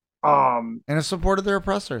 And have supported their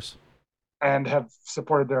oppressors. And that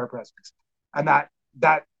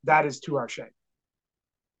is to our shame.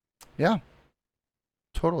 Yeah.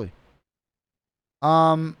 Totally.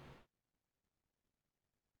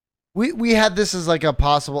 We had this as like a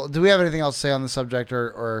possible. Do we have anything else to say on the subject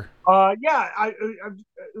or? Yeah, I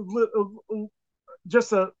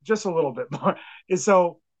just a little bit more.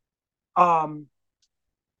 So,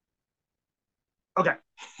 okay.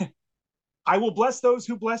 I will bless those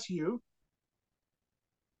who bless you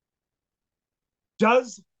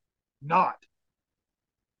does not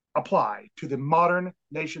apply to the modern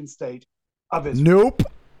nation state of Israel. Nope.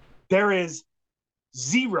 There is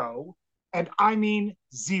zero, and I mean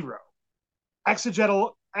zero,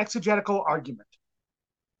 exegetical argument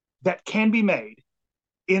that can be made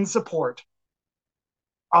in support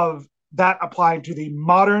of that applying to the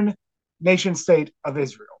modern nation state of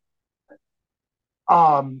Israel.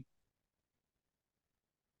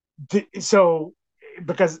 So,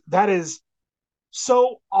 because that is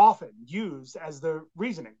so often used as the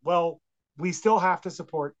reasoning. Well, we still have to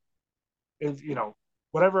support,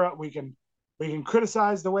 whatever we can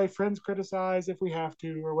criticize the way friends criticize if we have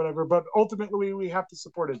to or whatever, but ultimately we have to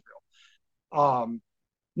support Israel.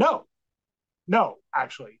 No, no,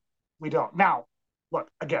 actually, we don't. Now, look,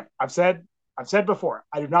 again, I've said before,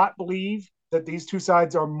 I do not believe that these two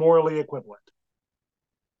sides are morally equivalent.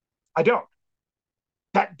 I don't.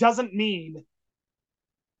 That doesn't mean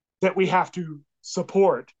that we have to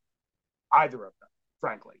support either of them,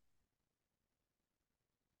 frankly.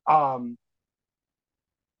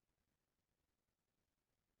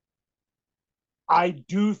 I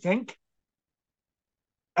do think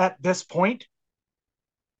at this point,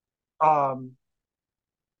 now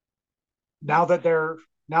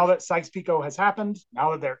that Sykes-Picot has happened,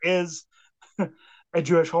 now that there is a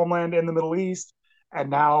Jewish homeland in the Middle East, and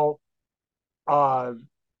now and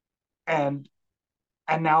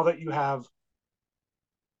now that you have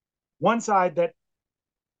one side that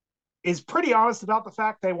is pretty honest about the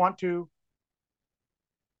fact they want to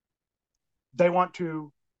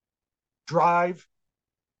drive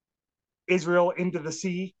Israel into the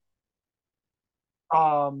sea,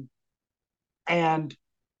 and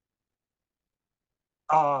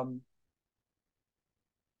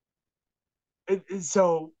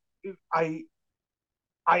so I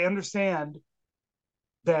understand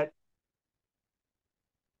that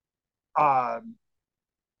I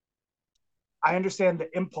understand the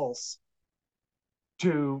impulse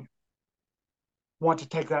to want to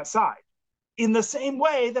take that side, in the same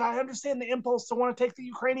way that I understand the impulse to want to take the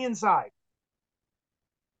Ukrainian side.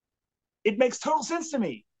 It makes total sense to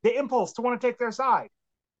me, the impulse to want to take their side.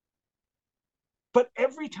 But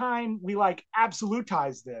every time we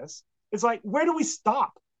absolutize this, it's like, where do we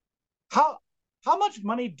stop? How much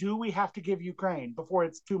money do we have to give Ukraine before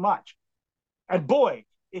it's too much? And boy,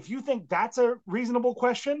 if you think that's a reasonable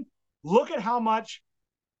question, look at how much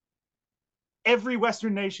every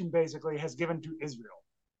Western nation basically has given to Israel.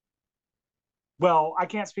 Well, I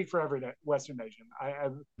can't speak for every Western nation. I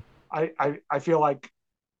feel like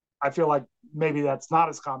maybe that's not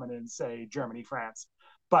as common in, say, Germany, France,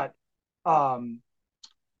 but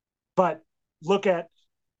look at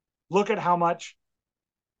how much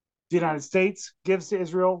the United States gives to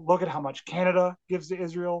Israel. Look at how much Canada gives to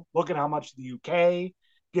Israel. Look at how much the UK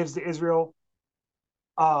gives to Israel.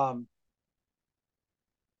 And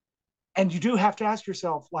you do have to ask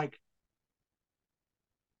yourself,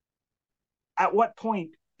 at what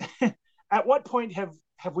point have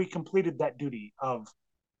we completed that duty of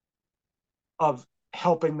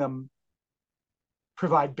helping them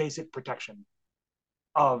provide basic protection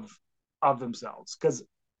of themselves? Because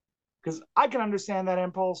I can understand that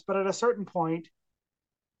impulse, but at a certain point,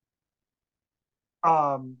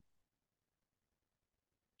 in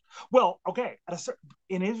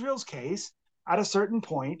Israel's case, at a certain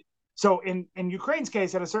point, so in Ukraine's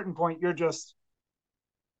case, at a certain point, you're just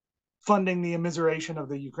funding the immiseration of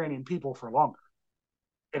the Ukrainian people for longer,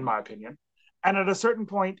 in my opinion. And at a certain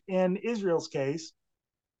point in Israel's case,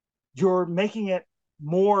 you're making it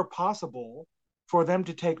more possible for them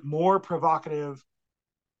to take more provocative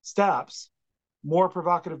steps, more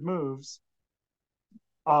provocative moves,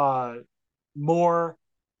 more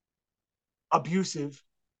abusive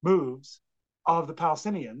moves of the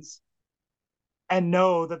Palestinians, and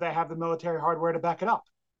know that they have the military hardware to back it up.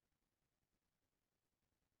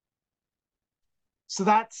 So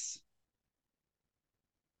that's,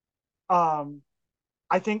 I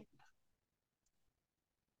think,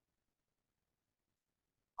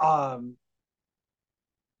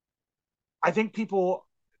 people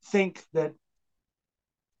think that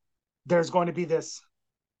there's going to be this,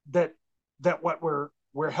 that what we're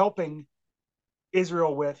helping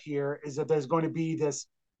Israel with here is that there's going to be this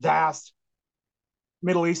vast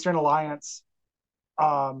Middle Eastern alliance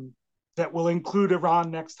that will include Iran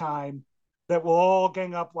next time, that will all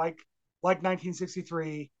gang up like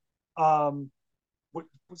 1963.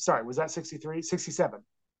 Sorry, was that 63? 67.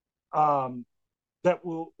 That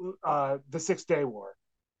will the 6-Day War,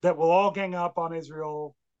 that will all gang up on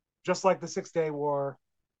Israel, just like the 6-Day War,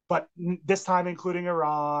 but this time including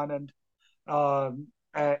Iran and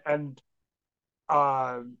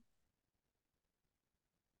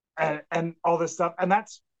all this stuff, and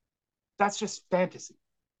that's just fantasy.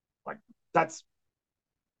 Like, That's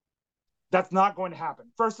not going to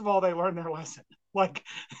happen. First of all, they learned their lesson. Like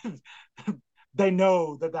they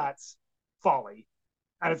know that that's folly,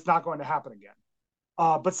 and it's not going to happen again.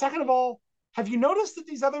 But second of all, have you noticed that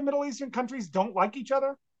these other Middle Eastern countries don't like each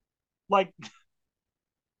other? Like,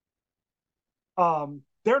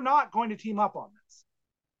 they're not going to team up on this.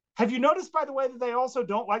 Have you noticed, by the way, that they also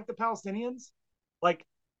don't like the Palestinians? Like,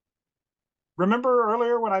 remember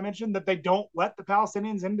earlier when I mentioned that they don't let the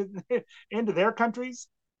Palestinians into their countries?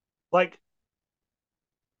 Like,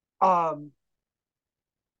 um,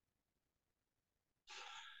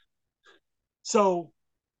 so,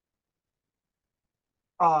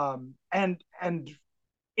 and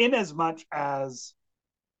in as much as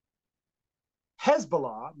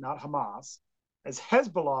Hezbollah, not Hamas, as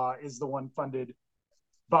Hezbollah is the one funded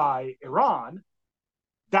by Iran,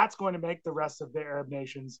 that's going to make the rest of the Arab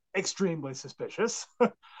nations extremely suspicious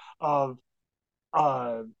of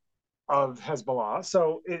uh, of Hezbollah.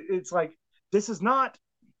 So it's like this is not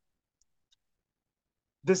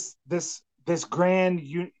this grand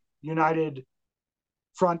united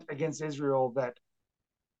front against Israel that,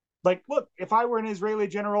 like, look, if I were an Israeli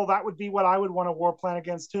general, that would be what I would want a war plan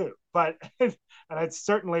against too. But and it's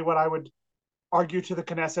certainly what I would argue to the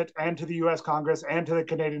Knesset and to the U.S. Congress and to the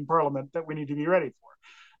Canadian Parliament that we need to be ready for.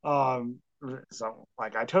 So,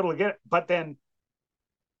 like, I totally get it. But then,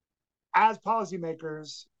 as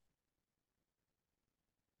policymakers,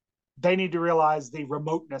 they need to realize the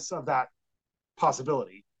remoteness of that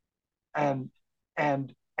possibility, and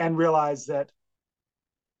and realize that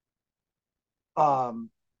um,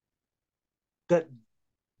 that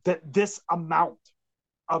this amount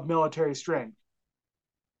of military strength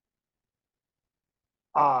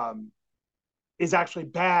um, is actually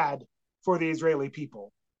bad for the Israeli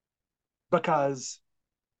people because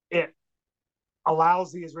it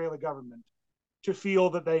allows the Israeli government to feel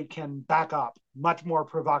that they can back up much more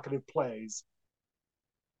provocative plays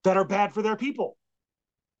that are bad for their people.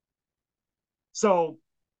 So,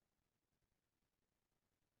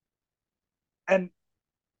 and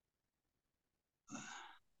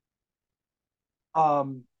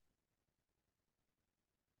um,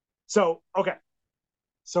 so okay.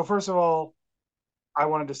 So first of all, I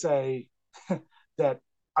wanted to say that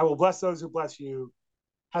I will bless those who bless you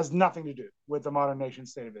has nothing to do with the modern nation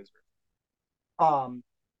state of Israel. Um,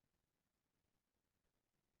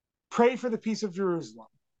 Pray for the peace of Jerusalem.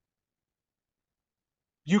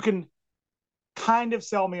 You can kind of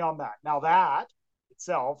sell me on that. Now, that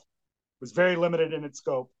itself was very limited in its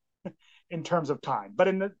scope in terms of time, but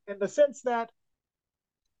in the sense that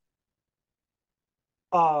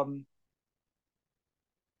um,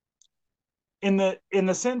 in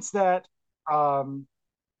the sense that um,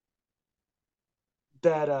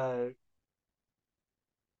 that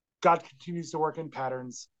God continues to work in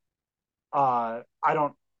patterns. I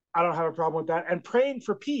don't have a problem with that. And praying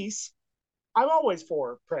for peace, I'm always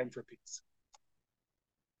for praying for peace.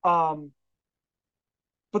 But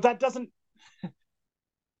that doesn't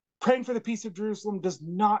praying for the peace of Jerusalem does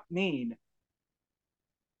not mean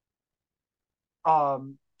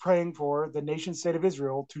praying for the nation state of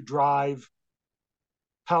Israel to drive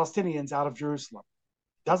Palestinians out of Jerusalem.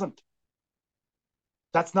 It doesn't.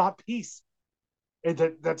 That's not peace.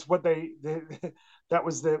 That's what that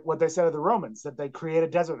was what they said of the Romans, that they create a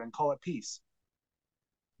desert and call it peace.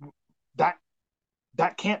 That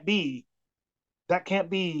that can't be that can't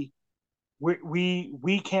be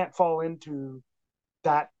we can't fall into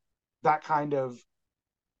that kind of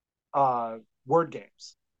word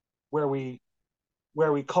games where we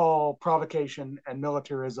call provocation and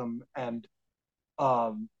militarism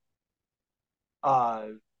um, uh,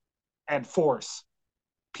 and force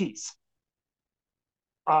peace.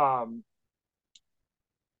 Um,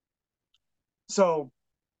 so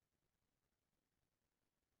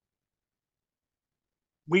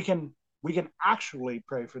we can actually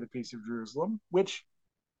pray for the peace of Jerusalem, which,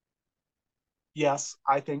 yes,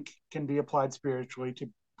 I think can be applied spiritually to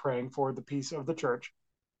praying for the peace of the church,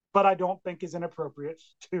 but I don't think is inappropriate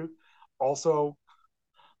to also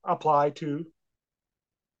apply to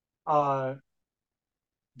uh,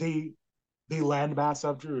 the landmass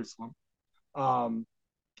of Jerusalem. Um,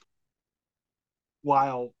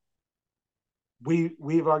 while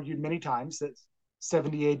we've argued many times that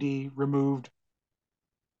 70 AD removed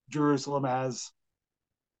Jerusalem as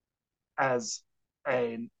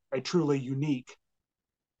a truly unique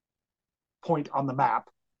point on the map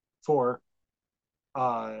for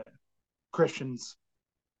uh, Christians,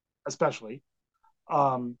 especially,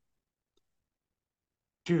 um,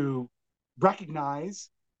 to recognize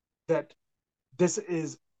that this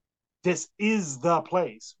is the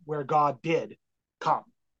place where God did come.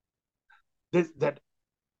 that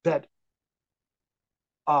that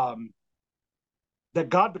um, that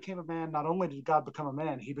God became a man. Not only did God become a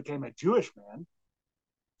man, he became a Jewish man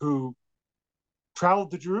who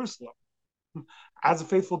traveled to Jerusalem as a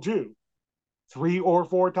faithful Jew 3 or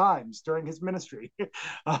 4 times during his ministry,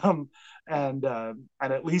 um, and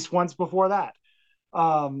at least once before that,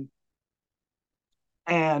 um,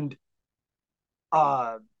 and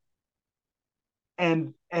uh,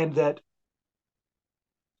 and that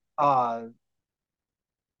uh,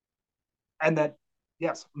 and that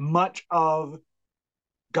yes, much of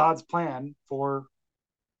God's plan for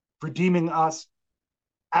redeeming us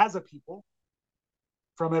as a people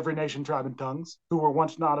from every nation, tribe, and tongues, who were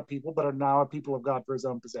once not a people but are now a people of God for His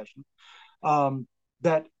own possession. Um,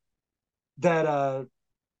 that that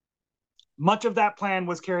much of that plan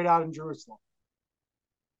was carried out in Jerusalem.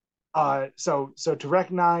 So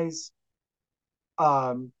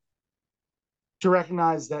um, to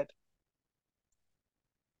recognize that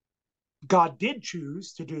God did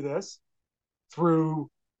choose to do this through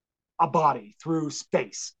a body, through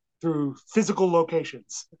space, through physical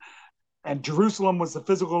locations, and Jerusalem was the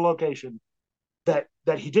physical location that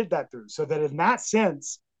He did that through. So that in that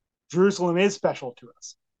sense, Jerusalem is special to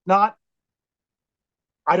us. Not,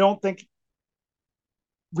 I don't think,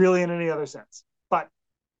 really in any other sense,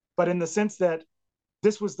 but in the sense that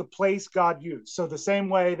this was the place God used. So the same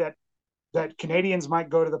way that Canadians might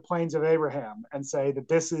go to the Plains of Abraham and say that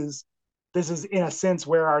this is in a sense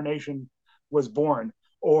where our nation was born,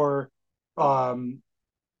 or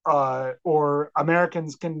or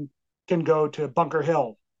Americans can go to Bunker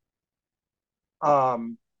Hill,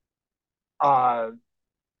 um, uh,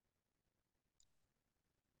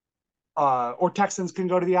 or Texans can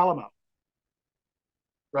go to the Alamo,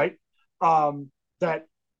 right? Um, that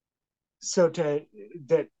so to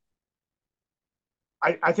that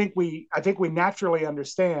I think we naturally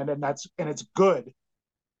understand, and it's good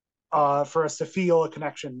for us to feel a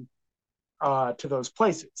connection to those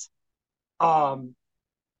places. Um,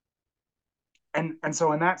 and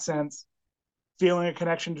so in that sense, feeling a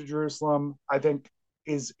connection to Jerusalem, I think,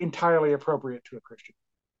 is entirely appropriate to a Christian.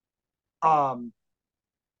 Um,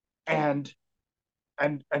 and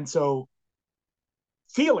and so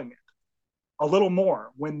feeling it a little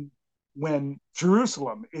more when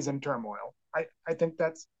Jerusalem is in turmoil, I think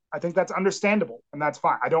that's understandable, and that's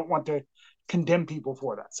fine. I don't want to condemn people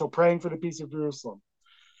for that. So praying for the peace of Jerusalem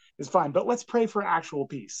is fine, but let's pray for actual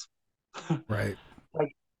peace, Right.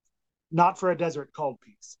 like not for a desert called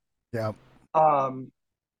peace. Yeah. Um,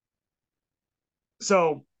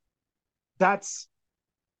 so that's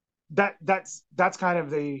that's kind of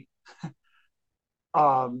the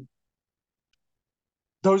um,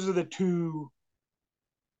 those are the two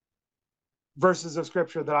verses of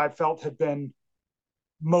scripture that I felt had been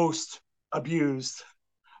most abused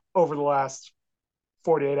over the last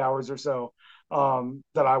 48 hours or so,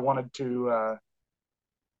 that I wanted to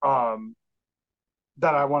um,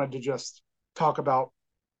 just talk about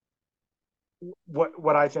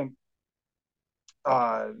what I think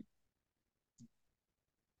uh,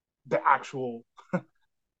 the actual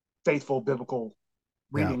faithful biblical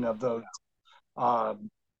Yeah. reading of those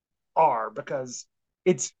um, are, because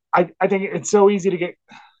I think it's so easy to get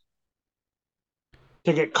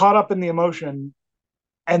caught up in the emotion,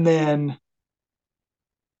 and then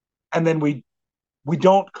we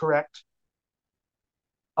don't correct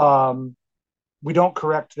um,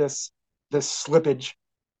 this slippage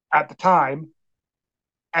at the time,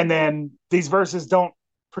 and then these verses don't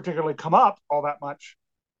particularly come up all that much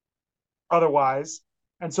otherwise,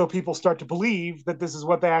 and so people start to believe that this is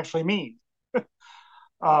what they actually mean.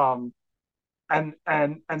 um, and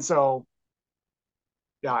so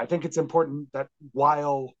yeah, I think it's important that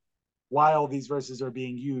while these verses are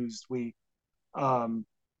being used, um,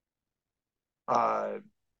 uh,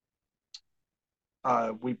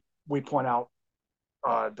 we point out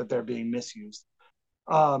that they're being misused.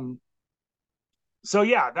 Um, so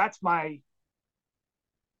yeah,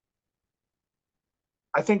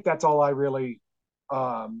 I think that's all I really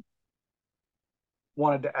um,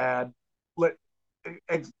 wanted to add. Let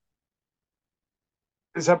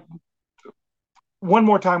except one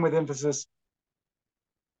more time with emphasis.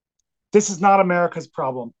 This is not America's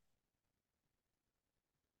problem.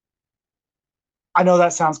 I know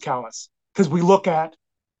that sounds callous, because we look at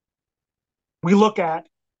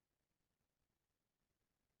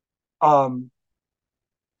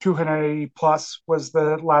 280 plus was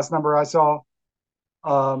the last number I saw,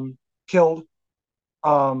 killed.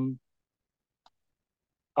 Um,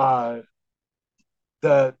 uh,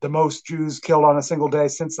 the most Jews killed on a single day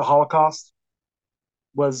since the Holocaust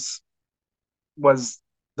was was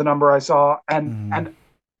the number I saw, and Mhm. and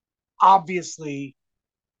obviously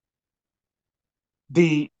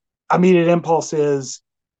the immediate impulse is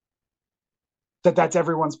that that's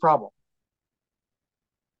everyone's problem.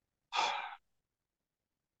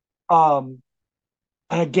 Um,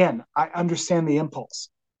 and again, I understand the impulse,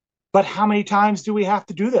 but how many times do we have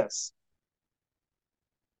to do this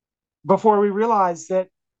before we realize that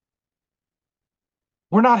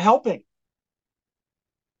we're not helping?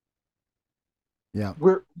 Yeah.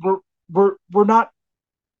 We're not.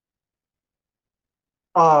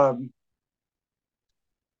 Um,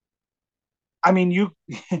 I mean, you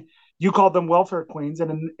you called them welfare queens,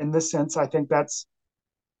 and in this sense, I think that's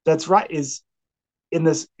right. Is in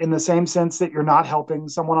the same sense that you're not helping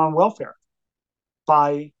someone on welfare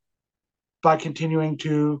by continuing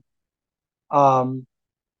um,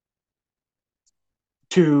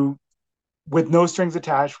 to with no strings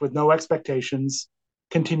attached, with no expectations,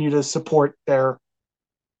 continue to support their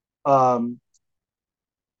um,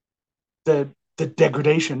 the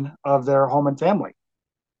degradation of their home and family.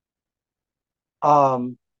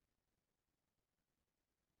 Um,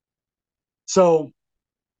 so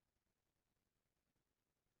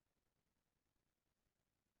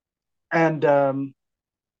and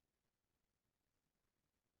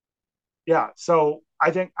yeah, so I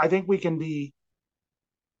think we can be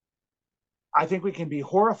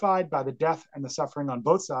horrified by the death and the suffering on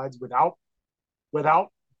both sides without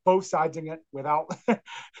both siding it, without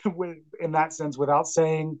in that sense, without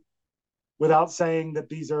saying that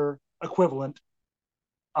these are equivalent.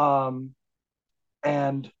 Um,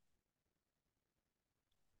 and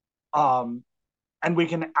um, and we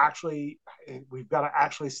can actually we've got to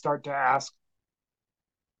actually start to ask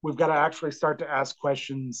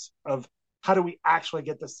questions of how do we actually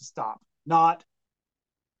get this to stop, not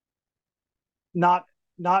not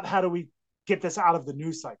how do we get this out of the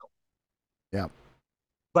news cycle, Yeah.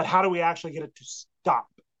 but how do we actually get it to stop.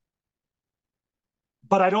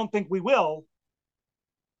 But I don't think we will,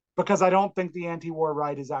 because I don't think the anti-war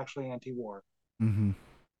right is actually anti-war. Mm-hmm.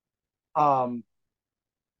 um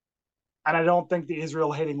and I don't think the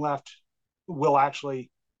Israel hating left will actually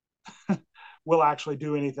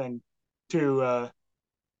do anything to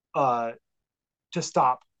uh, to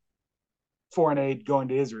stop foreign aid going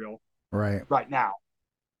to Israel Right. right now.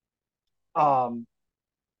 Um,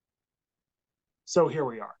 so here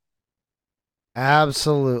we are.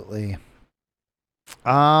 Absolutely.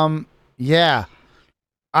 Yeah.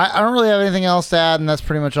 I don't really have anything else to add, and that's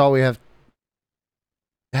pretty much all we have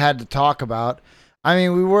had to talk about. I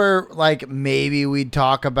mean, we were like, maybe we'd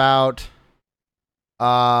talk about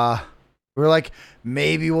we were like,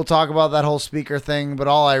 maybe we'll talk about that whole speaker thing, but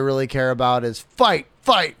all I really care about is fight,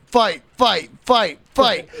 fight, fight, fight, fight,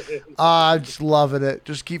 fight. I'm just loving it.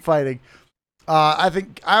 Just keep fighting. I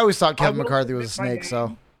always thought Kevin McCarthy was a snake,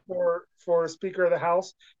 so for Speaker of the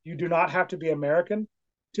House, you do not have to be American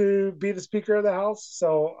to be the Speaker of the House.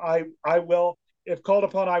 So I will, if called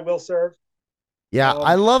upon, I will serve. yeah,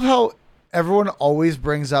 I love how everyone always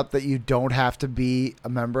brings up that you don't have to be a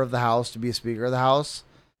member of the House to be a Speaker of the House.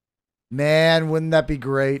 Man, wouldn't that be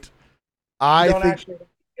great? You don't actually have to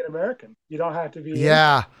be an American. You don't have to be.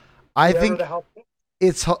 Yeah, I think the House.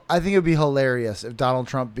 I think it'd be hilarious if Donald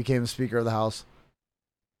Trump became Speaker of the House.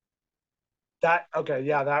 That okay,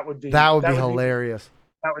 yeah, that would be hilarious.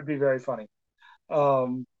 That would be very funny.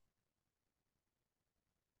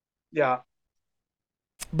 Yeah.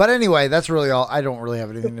 But anyway, that's really all. I don't really have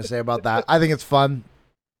anything to say about that. I think it's fun.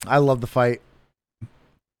 I love the fight.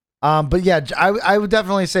 But yeah, I would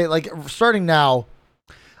definitely say, like, starting now,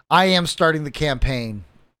 I am starting the campaign.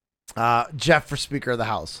 Jeff for Speaker of the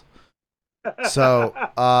House. So,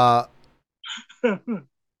 I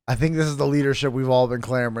think this is the leadership we've all been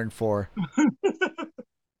clamoring for.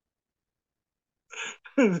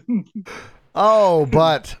 Oh,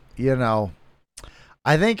 but you know,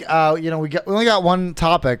 I think we only got one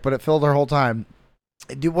topic, but it filled our whole time.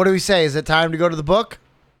 What do we say? Is it time to go to the book?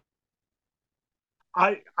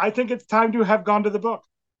 I think it's time to have gone to the book.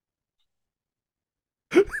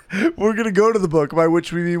 We're gonna go to the book, by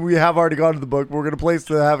which we mean we have already gone to the book. We're gonna place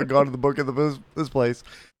the haven't gone to the book in this place.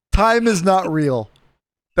 Time is not real.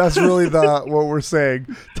 That's really what we're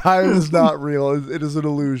saying. Time is not real. It is an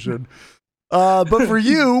illusion. But for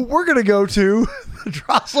you, we're gonna go to the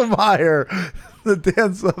Drosselmeyer, the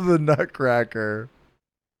Dance of the Nutcracker.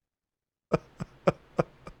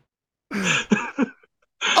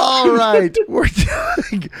 All right, we're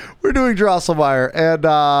doing Drosselmeyer, and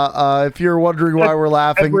if you're wondering why we're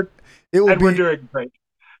laughing, we're doing great.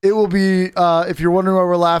 It will be if you're wondering why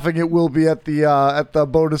we're laughing, it will be at the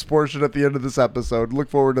bonus portion at the end of this episode. Look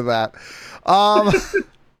forward to that.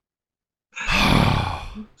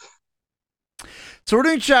 So we're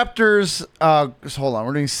doing chapters. Hold on.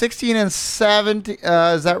 We're doing 16 and 17.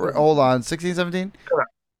 Is that right? Hold on. 16, 17? Correct.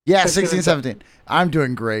 Yeah, 16, 17. I'm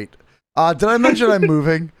doing great. Did I mention I'm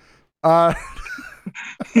moving?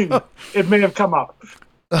 It may have come up.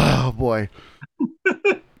 Oh, boy.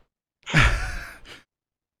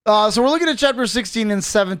 So we're looking at chapter 16 and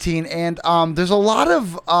 17, and there's a lot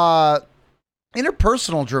of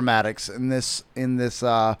interpersonal dramatics in these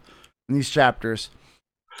chapters.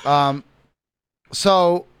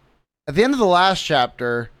 So at the end of the last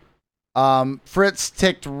chapter, Fritz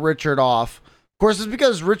ticked Richard off. Of course, it's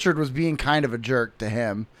because Richard was being kind of a jerk to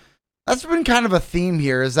him. That's been kind of a theme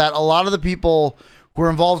here, is that a lot of the people who were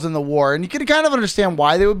involved in the war, and you can kind of understand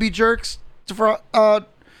why they would be jerks to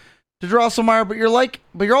Drosselmeyer, but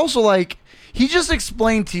you're also like, he just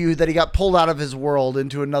explained to you that he got pulled out of his world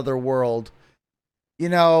into another world. You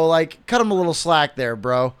know, like, cut him a little slack there,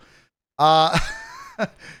 bro.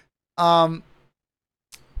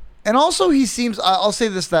 And also he seems, I'll say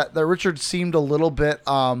this, that Richard seemed a little bit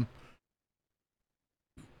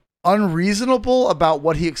unreasonable about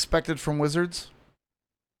what he expected from wizards.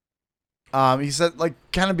 He said, like,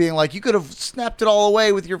 kind of being like, you could have snapped it all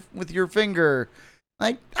away with your finger.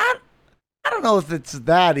 Like, I don't know if it's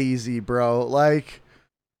that easy, bro. Like,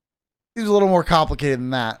 he's a little more complicated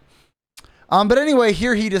than that. But anyway,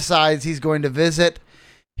 here he decides he's going to visit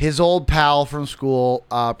his old pal from school,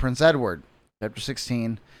 Prince Edward. Chapter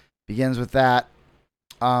 16 begins with that.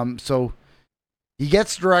 So he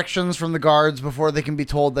gets directions from the guards before they can be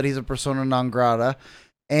told that he's a persona non grata.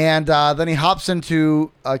 And then he hops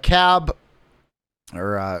into a cab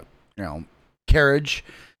or, carriage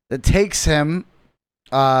that takes him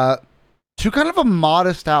to kind of a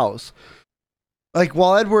modest house. Like,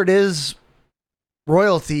 while Edward is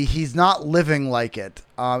royalty, he's not living like it.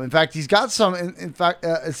 In fact, he's got some. In fact,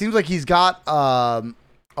 it seems like he's got a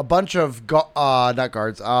bunch of not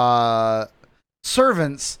guards,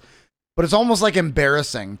 servants, but it's almost like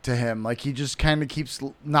embarrassing to him. Like, he just kind of keeps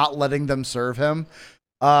not letting them serve him.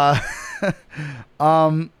 But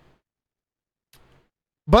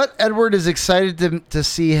Edward is excited to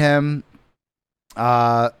see him.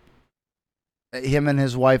 Him and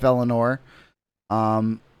his wife Eleanor.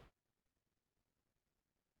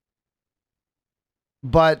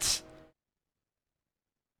 But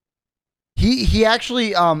he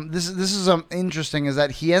actually this is interesting, is that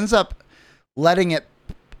he ends up letting it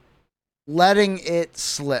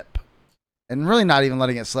slip, and really not even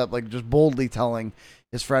letting it slip, like just boldly telling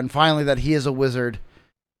his friend finally that he is a wizard,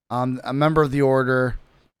 a member of the order,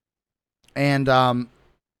 and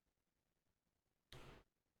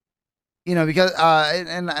because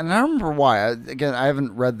and I remember why. Again, I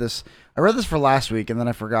haven't read this. I read this for last week, and then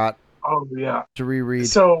I forgot. Oh yeah. To reread.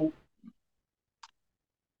 So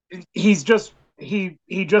he just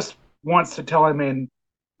wants to tell him in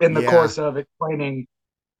the course of explaining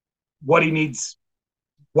what he needs,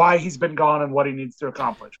 why he's been gone, and what he needs to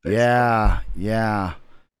accomplish. Basically. Yeah.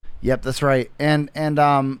 Yep, that's right. And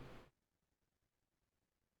I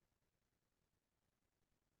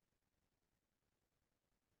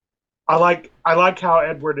like how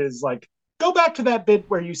Edward is like, go back to that bit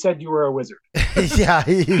where you said you were a wizard.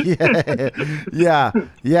 yeah.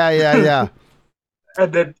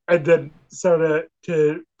 And then so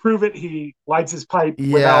to prove it, he lights his pipe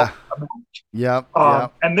without a match. Yep.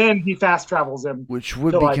 And then he fast travels him, which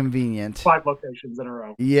would be convenient. 5 locations in a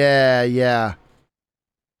row. Yeah.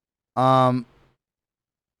 And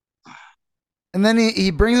then he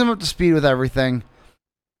brings him up to speed with everything.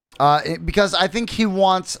 Because I think he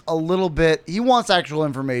wants actual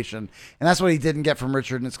information, and that's what he didn't get from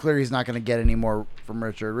Richard, and it's clear he's not going to get any more from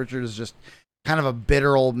Richard. Richard is just kind of a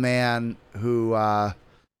bitter old man who, has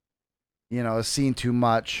seen too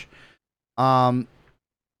much. Oh,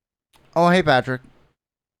 hey, Patrick.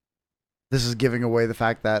 This is giving away the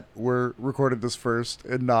fact that we're recorded this first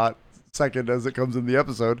and not second as it comes in the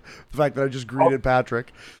episode. The fact that I just greeted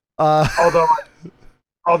Patrick.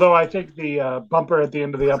 Although I think the bumper at the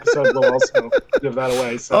end of the episode will also give that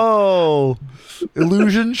away. So. Oh,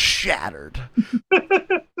 illusion shattered.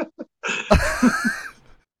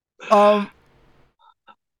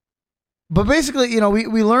 But basically,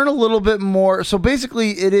 we learn a little bit more. So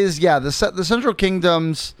basically, it is the Central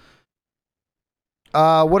Kingdoms.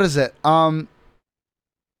 What is it?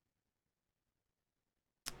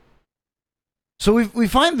 So we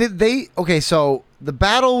find that so the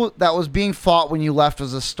battle that was being fought when you left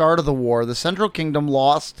was the start of the war. The Central Kingdom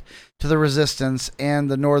lost to the Resistance and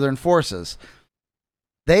the Northern forces.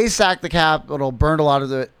 They sacked the capital, burned a lot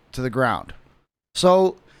of it to the ground.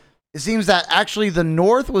 So it seems that actually the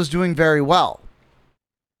North was doing very well.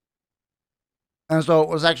 And so it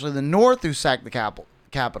was actually the North who sacked the capital.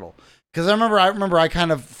 Because I remember I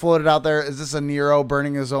kind of floated out there, is this a Nero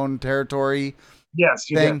burning his own territory Yes,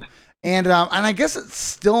 you thing? did. And I guess it's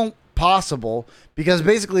still possible because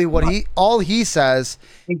basically all he says,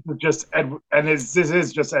 This is just Edward, and this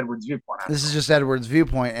is just Edward's viewpoint. this is just Edward's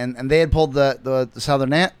viewpoint, and they had pulled the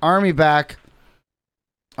Southern Army back,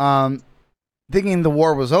 thinking the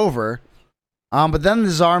war was over. But then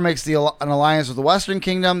the Tsar makes an alliance with the Western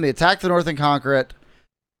Kingdom. They attack the North and conquer it.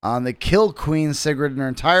 They kill Queen Sigrid and her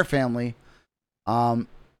entire family. And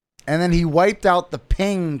then he wiped out the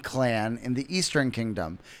Ping clan in the Eastern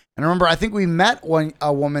Kingdom. And remember, I think we met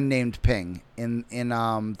a woman named Ping in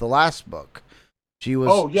the last book. She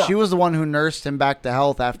was the one who nursed him back to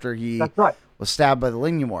health after he That's right. was stabbed by the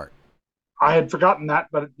Lingumort. I had forgotten that,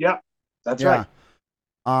 but yeah, that's right.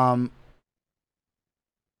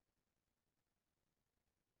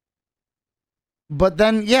 But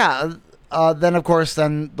then, then of course,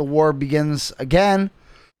 then the war begins again.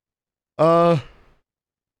 And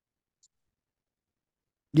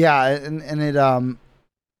it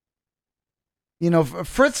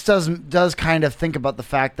Fritz does kind of think about the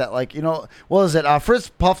fact that, like, what is it? Fritz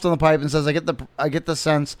puffed on the pipe and says, I get the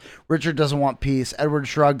sense Richard doesn't want peace. Edward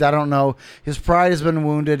shrugged, I don't know. His pride has been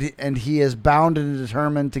wounded, and he is bound and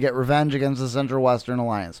determined to get revenge against the Central Western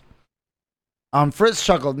Alliance. Fritz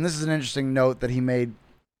chuckled, and this is an interesting note that he made.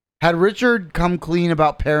 Had Richard come clean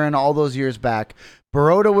about Perrin all those years back,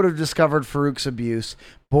 Baroda would have discovered Farouk's abuse,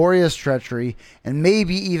 Boria's treachery, and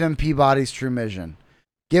maybe even Peabody's true mission.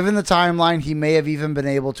 Given the timeline, he may have even been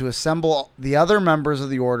able to assemble the other members of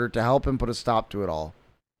the Order to help him put a stop to it all.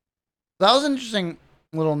 That was an interesting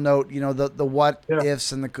little note, the what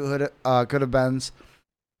ifs and the could have beens.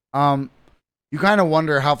 You kind of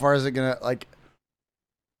wonder how far is it going to, like,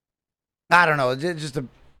 I don't know.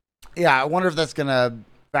 I wonder if that's going to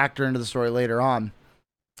factor into the story later on.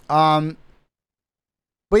 But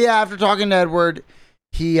yeah, after talking to Edward,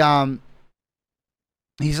 he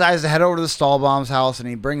decides to head over to the Stahlbaum's house, and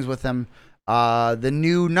he brings with him the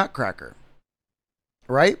new Nutcracker.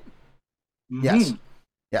 Right? Mm-hmm.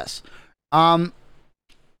 Yes. And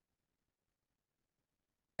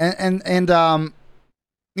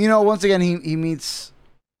once again he meets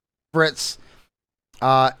Fritz,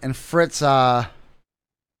 and Fritz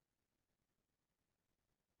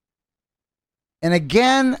and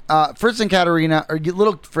again Fritz and Katerina, or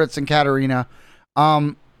little Fritz and Katerina,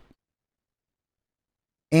 and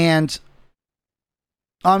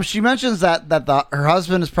she mentions that her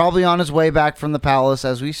husband is probably on his way back from the palace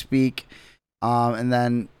as we speak, and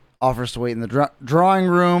then offers to wait in the drawing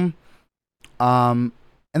room, and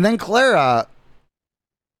then Clara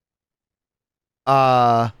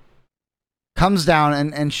comes down,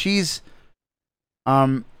 and she's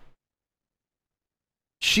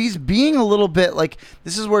being a little bit like,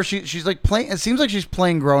 this is where she's like playing, it seems like she's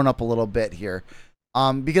playing grown up a little bit here,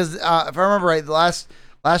 because if I remember right, the last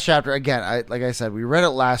chapter, again, like I said, we read it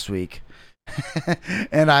last week,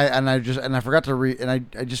 and I forgot to read, and I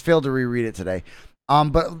just failed to reread it today.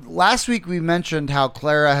 But last week we mentioned how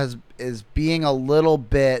Clara is being a little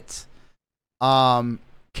bit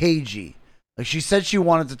cagey. Like, she said she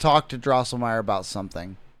wanted to talk to Drosselmeyer about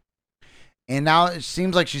something, and now it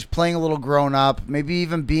seems like she's playing a little grown up, maybe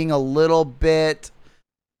even being a little bit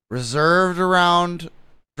reserved around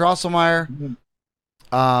Drosselmeyer.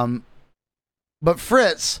 Mm-hmm. But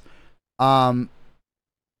Fritz, Lil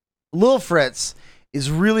Fritz,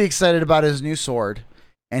 is really excited about his new sword,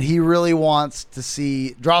 and he really wants to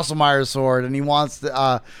see Drosselmeyer's sword, and he wants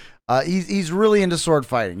to. He's really into sword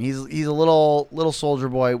fighting. He's a little soldier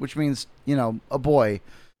boy, which means, a boy,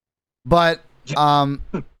 but but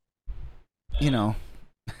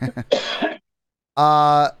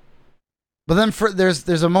then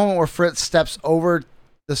there's a moment where Fritz steps over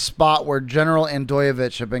the spot where General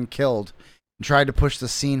Andoyevich had been killed and tried to push the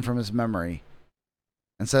scene from his memory,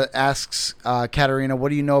 and so asks Katerina, "What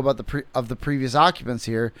do you know about the previous occupants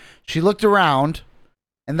here?" She looked around,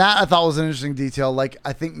 and that I thought was an interesting detail. Like,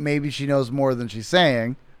 I think maybe she knows more than she's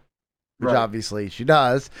saying, which obviously she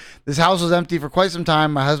does. This house was empty for quite some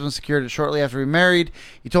time. My husband secured it shortly after we married.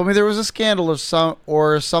 He told me there was a scandal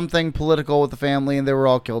or something political with the family, and they were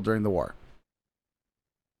all killed during the war.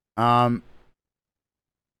 But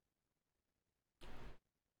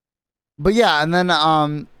yeah, and then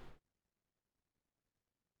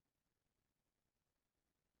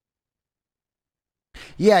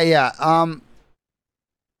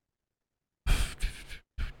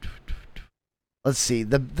let's see.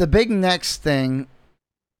 The big next thing,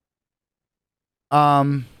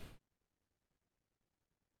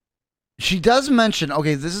 she does mention,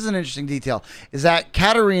 okay, this is an interesting detail, is that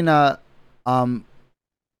Katerina um,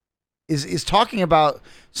 is talking about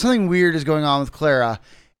something weird is going on with Clara,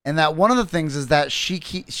 and that one of the things is that she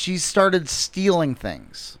started stealing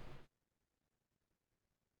things,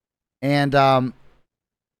 and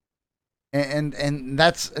and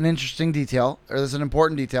that's an interesting detail, or that's an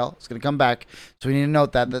important detail. It's going to come back, so we need to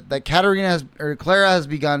note that Katerina has, or Clara has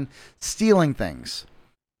begun stealing things.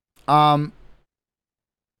 But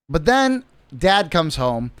then Dad comes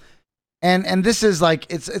home, and this is like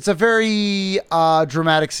it's a very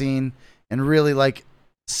dramatic scene and really like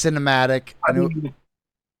cinematic.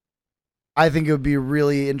 I think it would be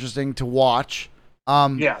really interesting to watch.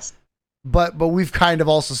 Yes. But we've kind of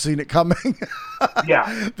also seen it coming.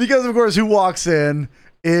 Yeah. Because of course, who walks in?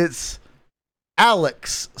 It's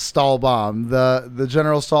Alex Stahlbaum. The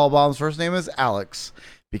General Stahlbaum's first name is Alex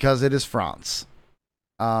because it is France.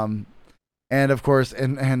 And of course,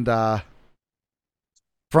 and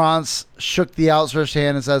Franz shook the outstretched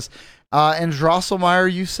hand and says, and Drosselmeyer,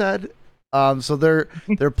 you said? So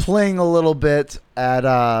they're playing a little bit at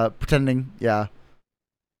pretending, yeah.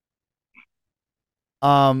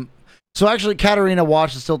 So actually, Katerina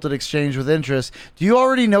watched the stilted exchange with interest. Do you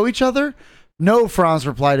already know each other? No, Franz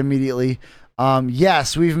replied immediately.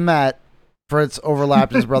 Yes, we've met. Fritz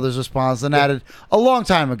overlapped his brother's response and added, a long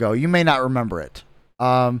time ago. You may not remember it.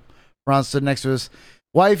 Franz stood next to his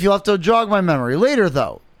wife. You'll have to jog my memory later,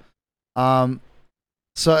 though.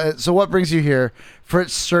 So what brings you here?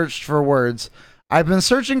 Fritz searched for words. I've been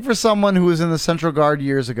searching for someone who was in the Central Guard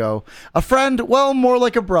years ago. A friend, well, more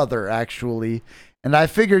like a brother, actually. And I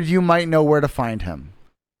figured you might know where to find him.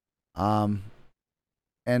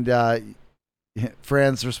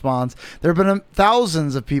 Franz responds, there have been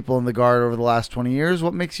thousands of people in the Guard over the last 20 years.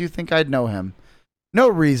 What makes you think I'd know him? No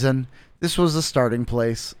reason. This was the starting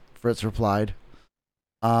place, Fritz replied.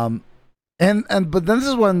 But then this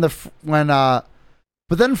is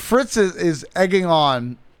but then Fritz is egging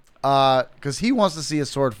on, because he wants to see a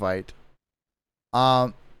sword fight.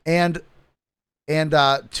 And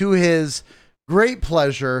to his great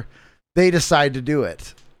pleasure, they decide to do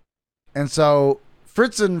it. And so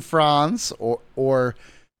Fritz and Franz, or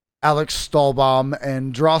Alex Stahlbaum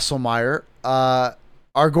and Drosselmeyer, are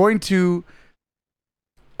going to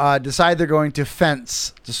decide they're going to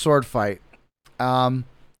fence to sword fight.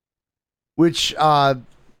 Which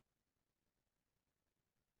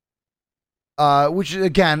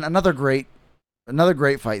again, another great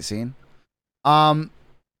fight scene.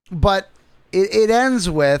 But it ends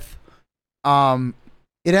with Drosselmeyer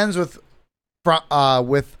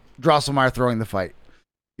throwing the fight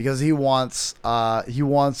because he wants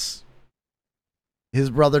his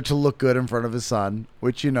brother to look good in front of his son,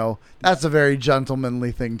 which, you know, that's a very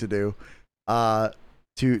gentlemanly thing to do. To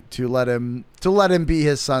let him be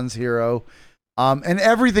his son's hero. And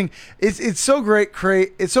everything, it's so great.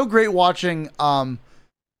 It's so great watching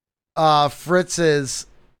Fritz's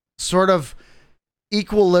sort of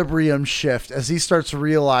equilibrium shift as he starts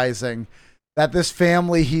realizing that this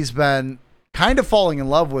family he's been kind of falling in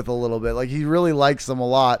love with a little bit, like he really likes them a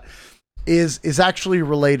lot, is actually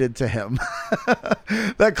related to him.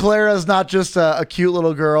 That Clara's not just a cute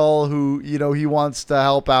little girl who, you know, he wants to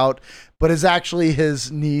help out, but is actually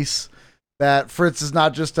his niece. That Fritz is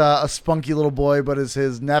not just a spunky little boy, but is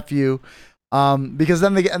his nephew. Because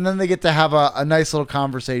then they get to have a nice little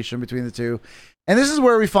conversation between the two. And this is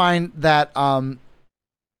where we find that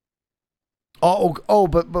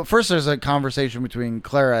but first there's a conversation between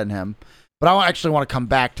Clara and him. But I actually want to come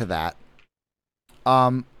back to that.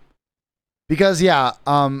 Because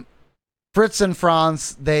Fritz and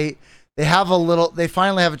Franz, they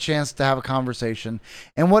finally have a chance to have a conversation.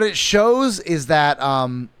 And what it shows is that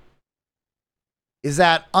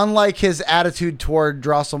unlike his attitude toward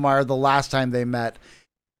Drosselmeyer the last time they met,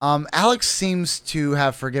 Alex seems to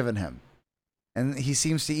have forgiven him. And he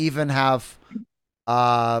seems to even have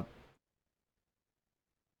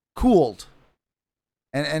cooled.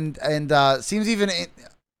 And seems even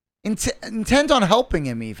intent on helping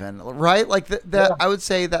him even, right? Like that, I would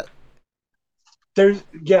say that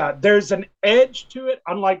there's an edge to it,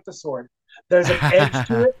 unlike the sword. There's an edge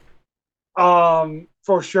to it.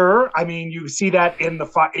 For sure. I mean, you see that in the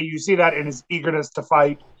fight. You see that in his eagerness to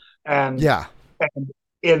fight, and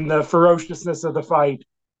in the ferociousness of the fight.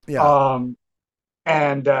 And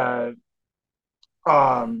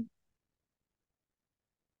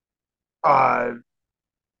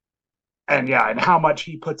how much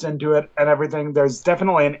he puts into it and everything. There's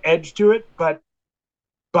definitely an edge to it, but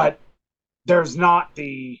there's not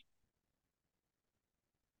the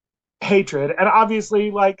hatred. And obviously,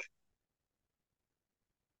 like,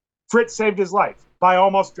 Fritz saved his life by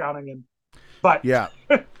almost drowning him, but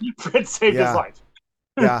Fritz saved his life.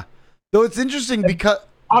 Though it's interesting And because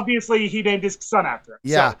obviously he named his son after him.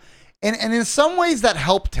 yeah, So, and in some ways that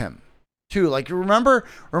helped him too. Like remember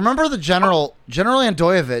the General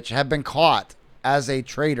Andoyevich had been caught as a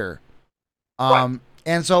traitor. right,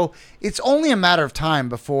 And so it's only a matter of time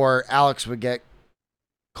before Alex would get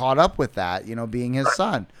caught up with that, being his right.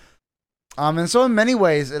 son. And so in many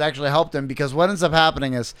ways it actually helped him because what ends up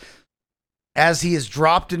happening is as he is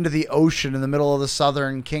dropped into the ocean in the middle of the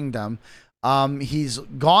Southern Kingdom, he's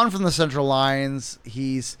gone from the Central Lines.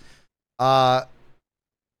 He's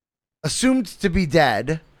assumed to be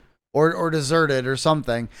dead or deserted or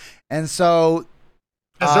something. And so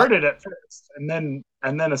Deserted at first, and then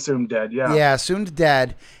assumed dead. Yeah. yeah, assumed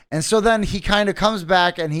dead. And so then he kind of comes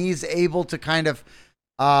back and he's able to kind of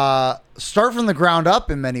start from the ground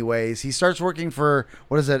up in many ways. He starts working for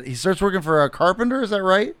what is it? He starts working for a carpenter, is that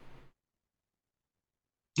right?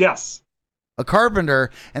 Yes. A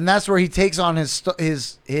carpenter, and that's where he takes on his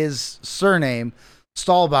surname,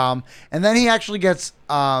 Stahlbaum, and then he actually gets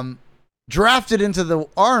drafted into the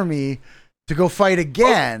army to go fight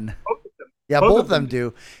again. Both of them. Yeah, both of them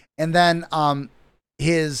do. And then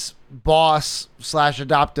his boss /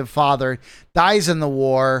 adoptive father dies in the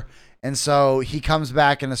war, and so he comes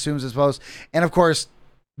back and assumes his post. And of course,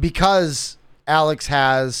 because Alex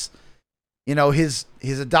has, his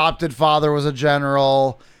adopted father was a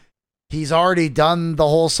general. He's already done the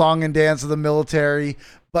whole song and dance of the military,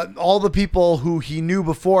 but all the people who he knew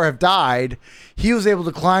before have died. He was able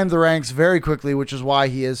to climb the ranks very quickly, which is why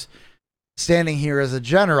he is standing here as a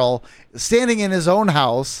general, standing in his own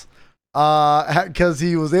house, because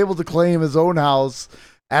he was able to claim his own house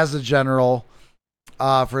as a general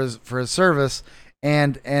for his service,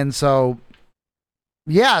 and so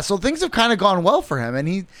yeah, so things have kind of gone well for him,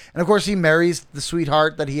 and of course he marries the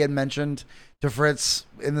sweetheart that he had mentioned to Fritz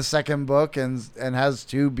in the second book, and has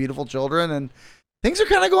 2 beautiful children, and things are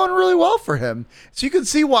kind of going really well for him. So you can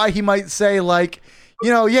see why he might say like,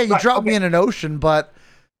 yeah, you dropped me in an ocean, but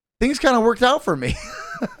things kind of worked out for me.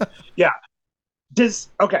 Yeah.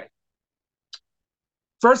 Okay.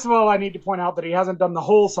 First of all, I need to point out that he hasn't done the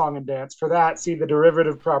whole song and dance. For that, see the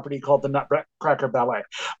derivative property called the Nutcracker Ballet.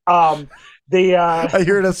 I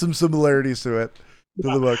hear it has some similarities to it,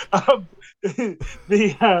 to the book.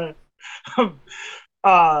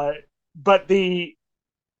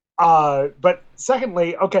 But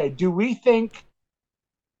secondly, okay, do we think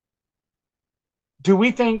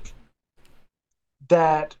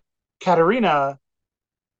that Katerina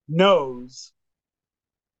knows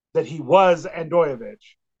that he was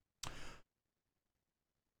Andoyevich?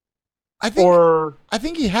 I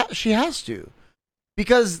think she has to,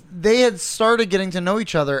 because they had started getting to know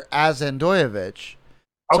each other as Andoyevich.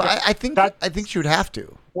 So Okay. I think she would have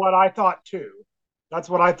to. What I thought too. That's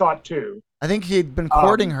what I thought too. I think he had been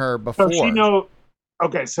courting her before. So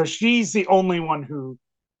okay, so she's the only one who,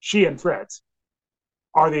 she and Fritz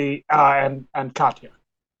are the and Katya.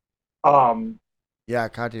 Yeah,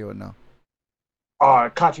 Katya would know.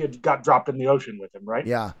 Katya got dropped in the ocean with him, right?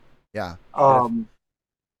 Yeah.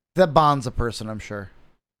 That bonds a person, I'm sure.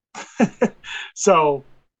 So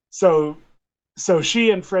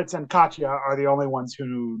she and Fritz and Katya are the only ones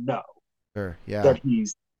who know. Sure. Yeah. That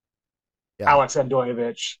he's Alex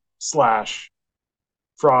Andoyevich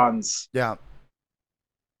 / Franz. Yeah.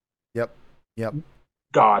 Yep.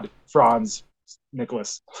 God, Franz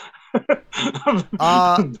Nicholas.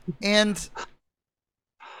 And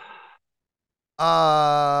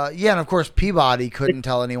and of course Peabody couldn't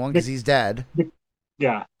tell anyone because he's dead.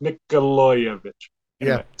 Yeah, Nikolaevich.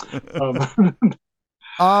 Anyway,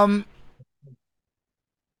 yeah.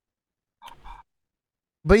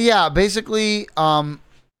 But yeah, basically, and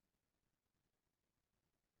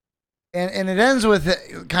it ends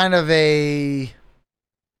with kind of a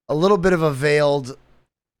little bit of a veiled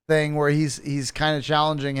thing where he's kind of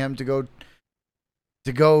challenging him to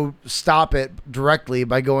go stop it directly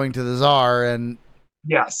by going to the Tsar and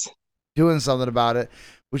yes, doing something about it,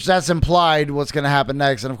 which that's implied what's going to happen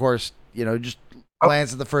next. And of course, just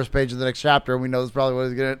glance at the first page of the next chapter, and we know that's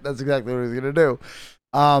probably that's exactly what he's gonna do.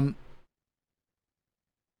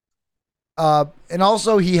 And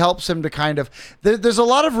also he helps him to kind of, there's a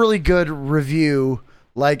lot of really good review,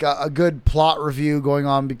 like a good plot review going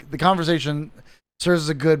on. The conversation serves as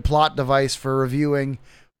a good plot device for reviewing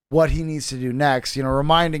what he needs to do next,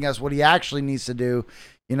 reminding us what he actually needs to do,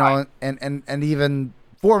 right. and even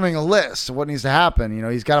forming a list of what needs to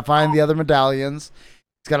happen. He's got to find the other medallions.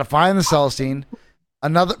 He's got to find the Celestine,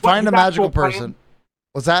 find a magical person.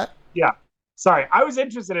 What's that? Yeah. Sorry, I was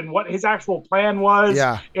interested in what his actual plan was,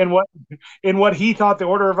 and what he thought the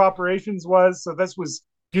order of operations was. So this was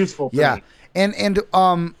useful for me. And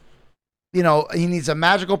he needs a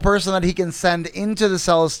magical person that he can send into the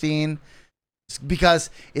Celestine, because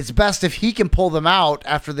it's best if he can pull them out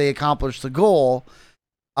after they accomplish the goal.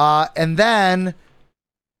 And then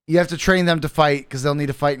you have to train them to fight, because they'll need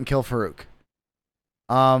to fight and kill Farouk.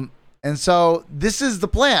 And so this is the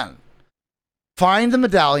plan. Find the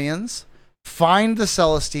medallions, find the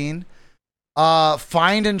Celestine,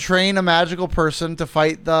 find and train a magical person to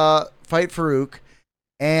fight Farouk,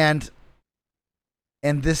 and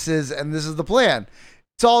this is the plan.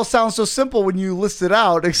 It all sounds so simple when you list it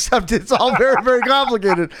out, except it's all very, very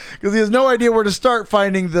complicated, because he has no idea where to start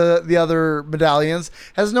finding the other medallions,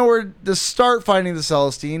 has nowhere to start finding the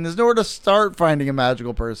Celestine, has nowhere to start finding a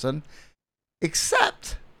magical person,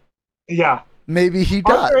 except maybe he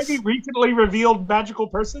does. Are there any recently revealed magical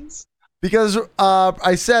persons? Because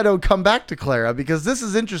I said I would come back to Clara, because this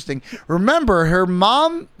is interesting. Remember, her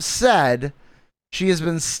mom said she has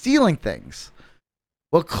been stealing things.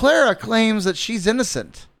 Well, Clara claims that she's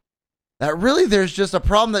innocent. That really there's just a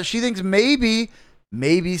problem, that she thinks maybe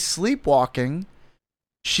sleepwalking,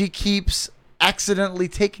 she keeps accidentally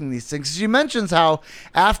taking these things. She mentions how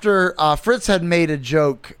after Fritz had made a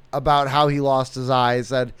joke about how he lost his eye,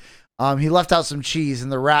 said he left out some cheese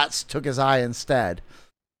and the rats took his eye instead.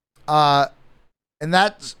 And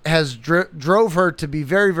that has drove her to be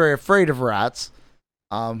very, very afraid of rats.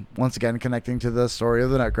 Once again, connecting to the story of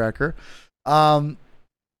the Nutcracker.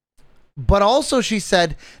 But also, she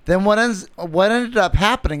said, then what ended up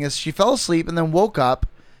happening is she fell asleep and then woke up,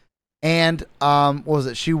 and what was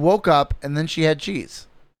it? She woke up and then she had cheese.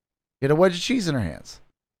 She had a wedge of cheese in her hands,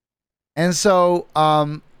 and so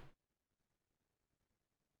and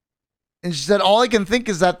she said, all I can think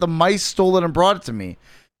is that the mice stole it and brought it to me,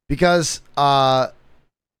 because of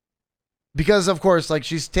course, like,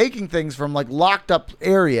 she's taking things from like locked up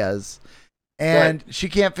areas, and she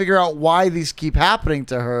can't figure out why these keep happening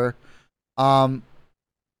to her.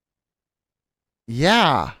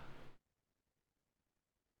 Yeah.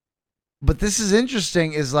 But this is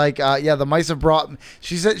interesting, is like, the mice have brought,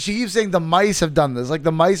 she keeps saying the mice have done this. Like,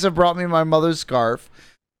 the mice have brought me my mother's scarf,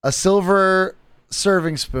 a silver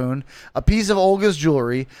serving spoon, a piece of Olga's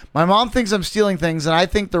jewelry. My mom thinks I'm stealing things, and I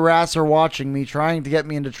think the rats are watching me, trying to get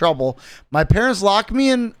me into trouble. My parents lock me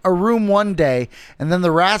in a room one day, and then the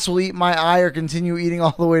rats will eat my eye or continue eating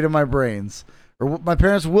all the way to my brains. Or my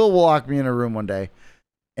parents will lock me in a room one day.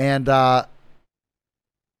 And I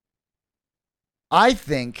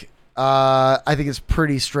think it's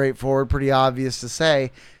pretty straightforward, pretty obvious to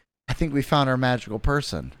say, I think we found our magical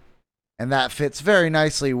person. And that fits very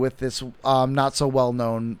nicely with this not so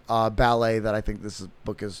well-known ballet that I think this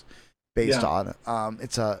book is based on.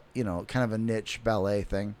 It's a, kind of a niche ballet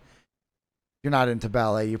thing. If you're not into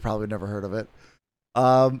ballet, you probably never heard of it.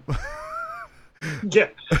 Yeah.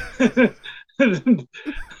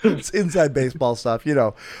 It's inside baseball stuff,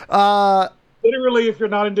 Literally, if you're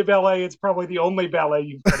not into ballet, it's probably the only ballet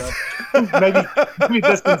you've heard of. maybe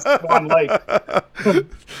Distance Swan Lake.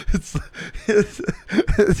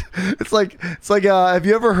 It's like have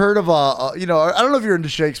you ever heard of I don't know if you're into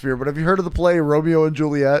Shakespeare, but have you heard of the play Romeo and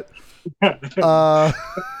Juliet? Or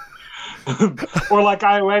like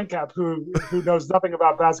Io Ancap, who knows nothing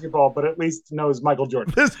about basketball, but at least knows Michael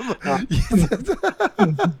Jordan.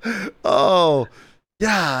 Oh,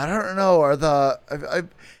 yeah, I don't know.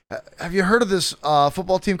 Have you heard of this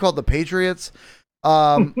football team called the Patriots?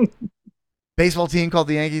 Baseball team called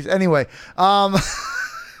the Yankees. Anyway, a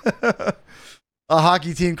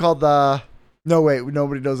hockey team called the. No, wait,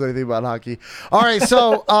 nobody knows anything about hockey. All right,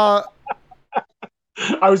 so.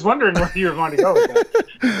 I was wondering where you were going to go with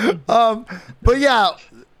that. But yeah,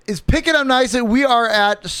 it's picking up nicely. We're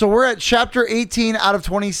at chapter 18 out of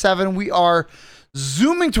 27. We are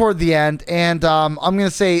zooming toward the end, and I'm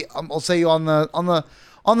gonna say, I'll say you on the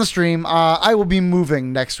stream. I will be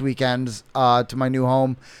moving next weekend to my new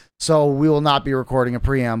home, so we will not be recording a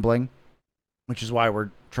preambling, which is why we're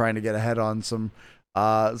trying to get ahead on some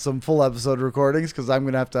full episode recordings, because I'm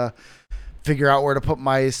gonna have to figure out where to put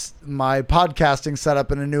my podcasting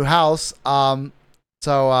setup in a new house.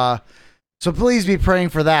 So please be praying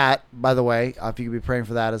for that, by the way. If you could be praying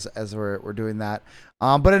for that as we're doing that.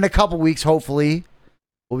 But in a couple weeks, hopefully,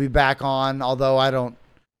 we'll be back on. Although I don't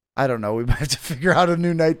know. We might have to figure out a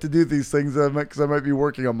new night to do these things, because I might be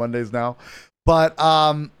working on Mondays now. But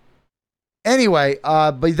anyway,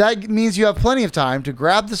 but that means you have plenty of time to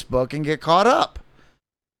grab this book and get caught up.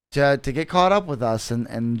 To get caught up with us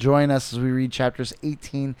and join us as we read chapters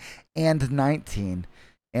 18 and 19.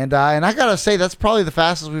 And I gotta say, that's probably the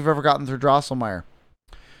fastest we've ever gotten through Drosselmeyer.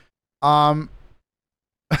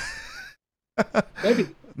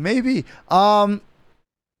 Maybe.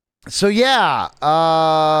 So yeah,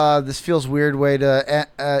 this feels weird way to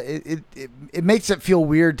it makes it feel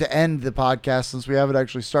weird to end the podcast since we haven't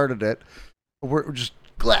actually started it. We're just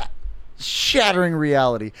glad shattering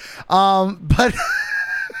reality. But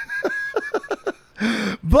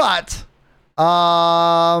but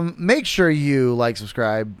make sure you like,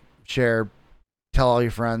 subscribe, share, tell all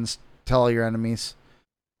your friends, tell all your enemies,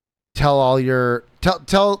 tell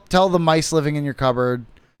the mice living in your cupboard.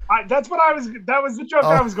 That's what I was. That was the joke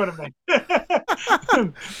I was going to make.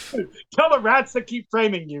 Tell the rats that keep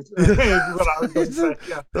framing you. Is what I was going to say.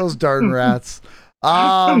 Yeah. Those darn rats.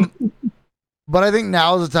 But I think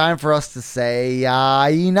now is the time for us to say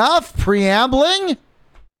enough preambling.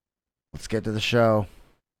 Let's get to the show.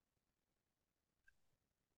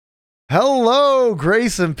 Hello,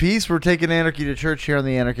 grace and peace. We're taking anarchy to church here on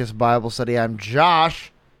the Anarchist Bible Study. I'm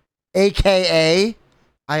Josh, aka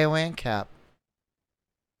Iowan Cap.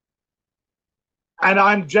 And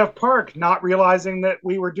I'm Jeff Park, not realizing that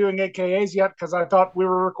we were doing AKAs yet because I thought we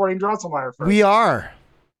were recording Drosselmeyer first. We are.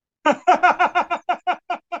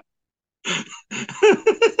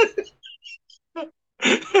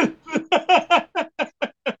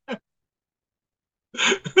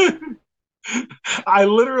 I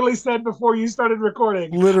literally said before you started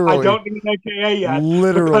recording, Literally. I don't need an AKA yet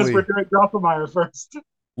Literally. because we're doing Drosselmeyer first.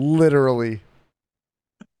 Literally.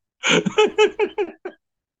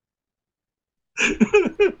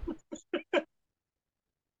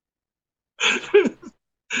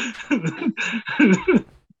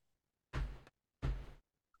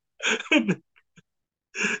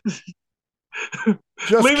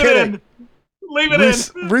 Just Leave kidding. it in. Leave it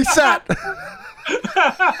in. Reset.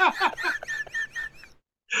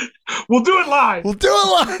 We'll do it live. We'll do it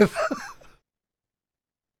live.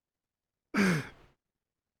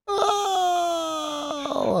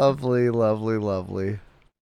 Oh, lovely, lovely, lovely.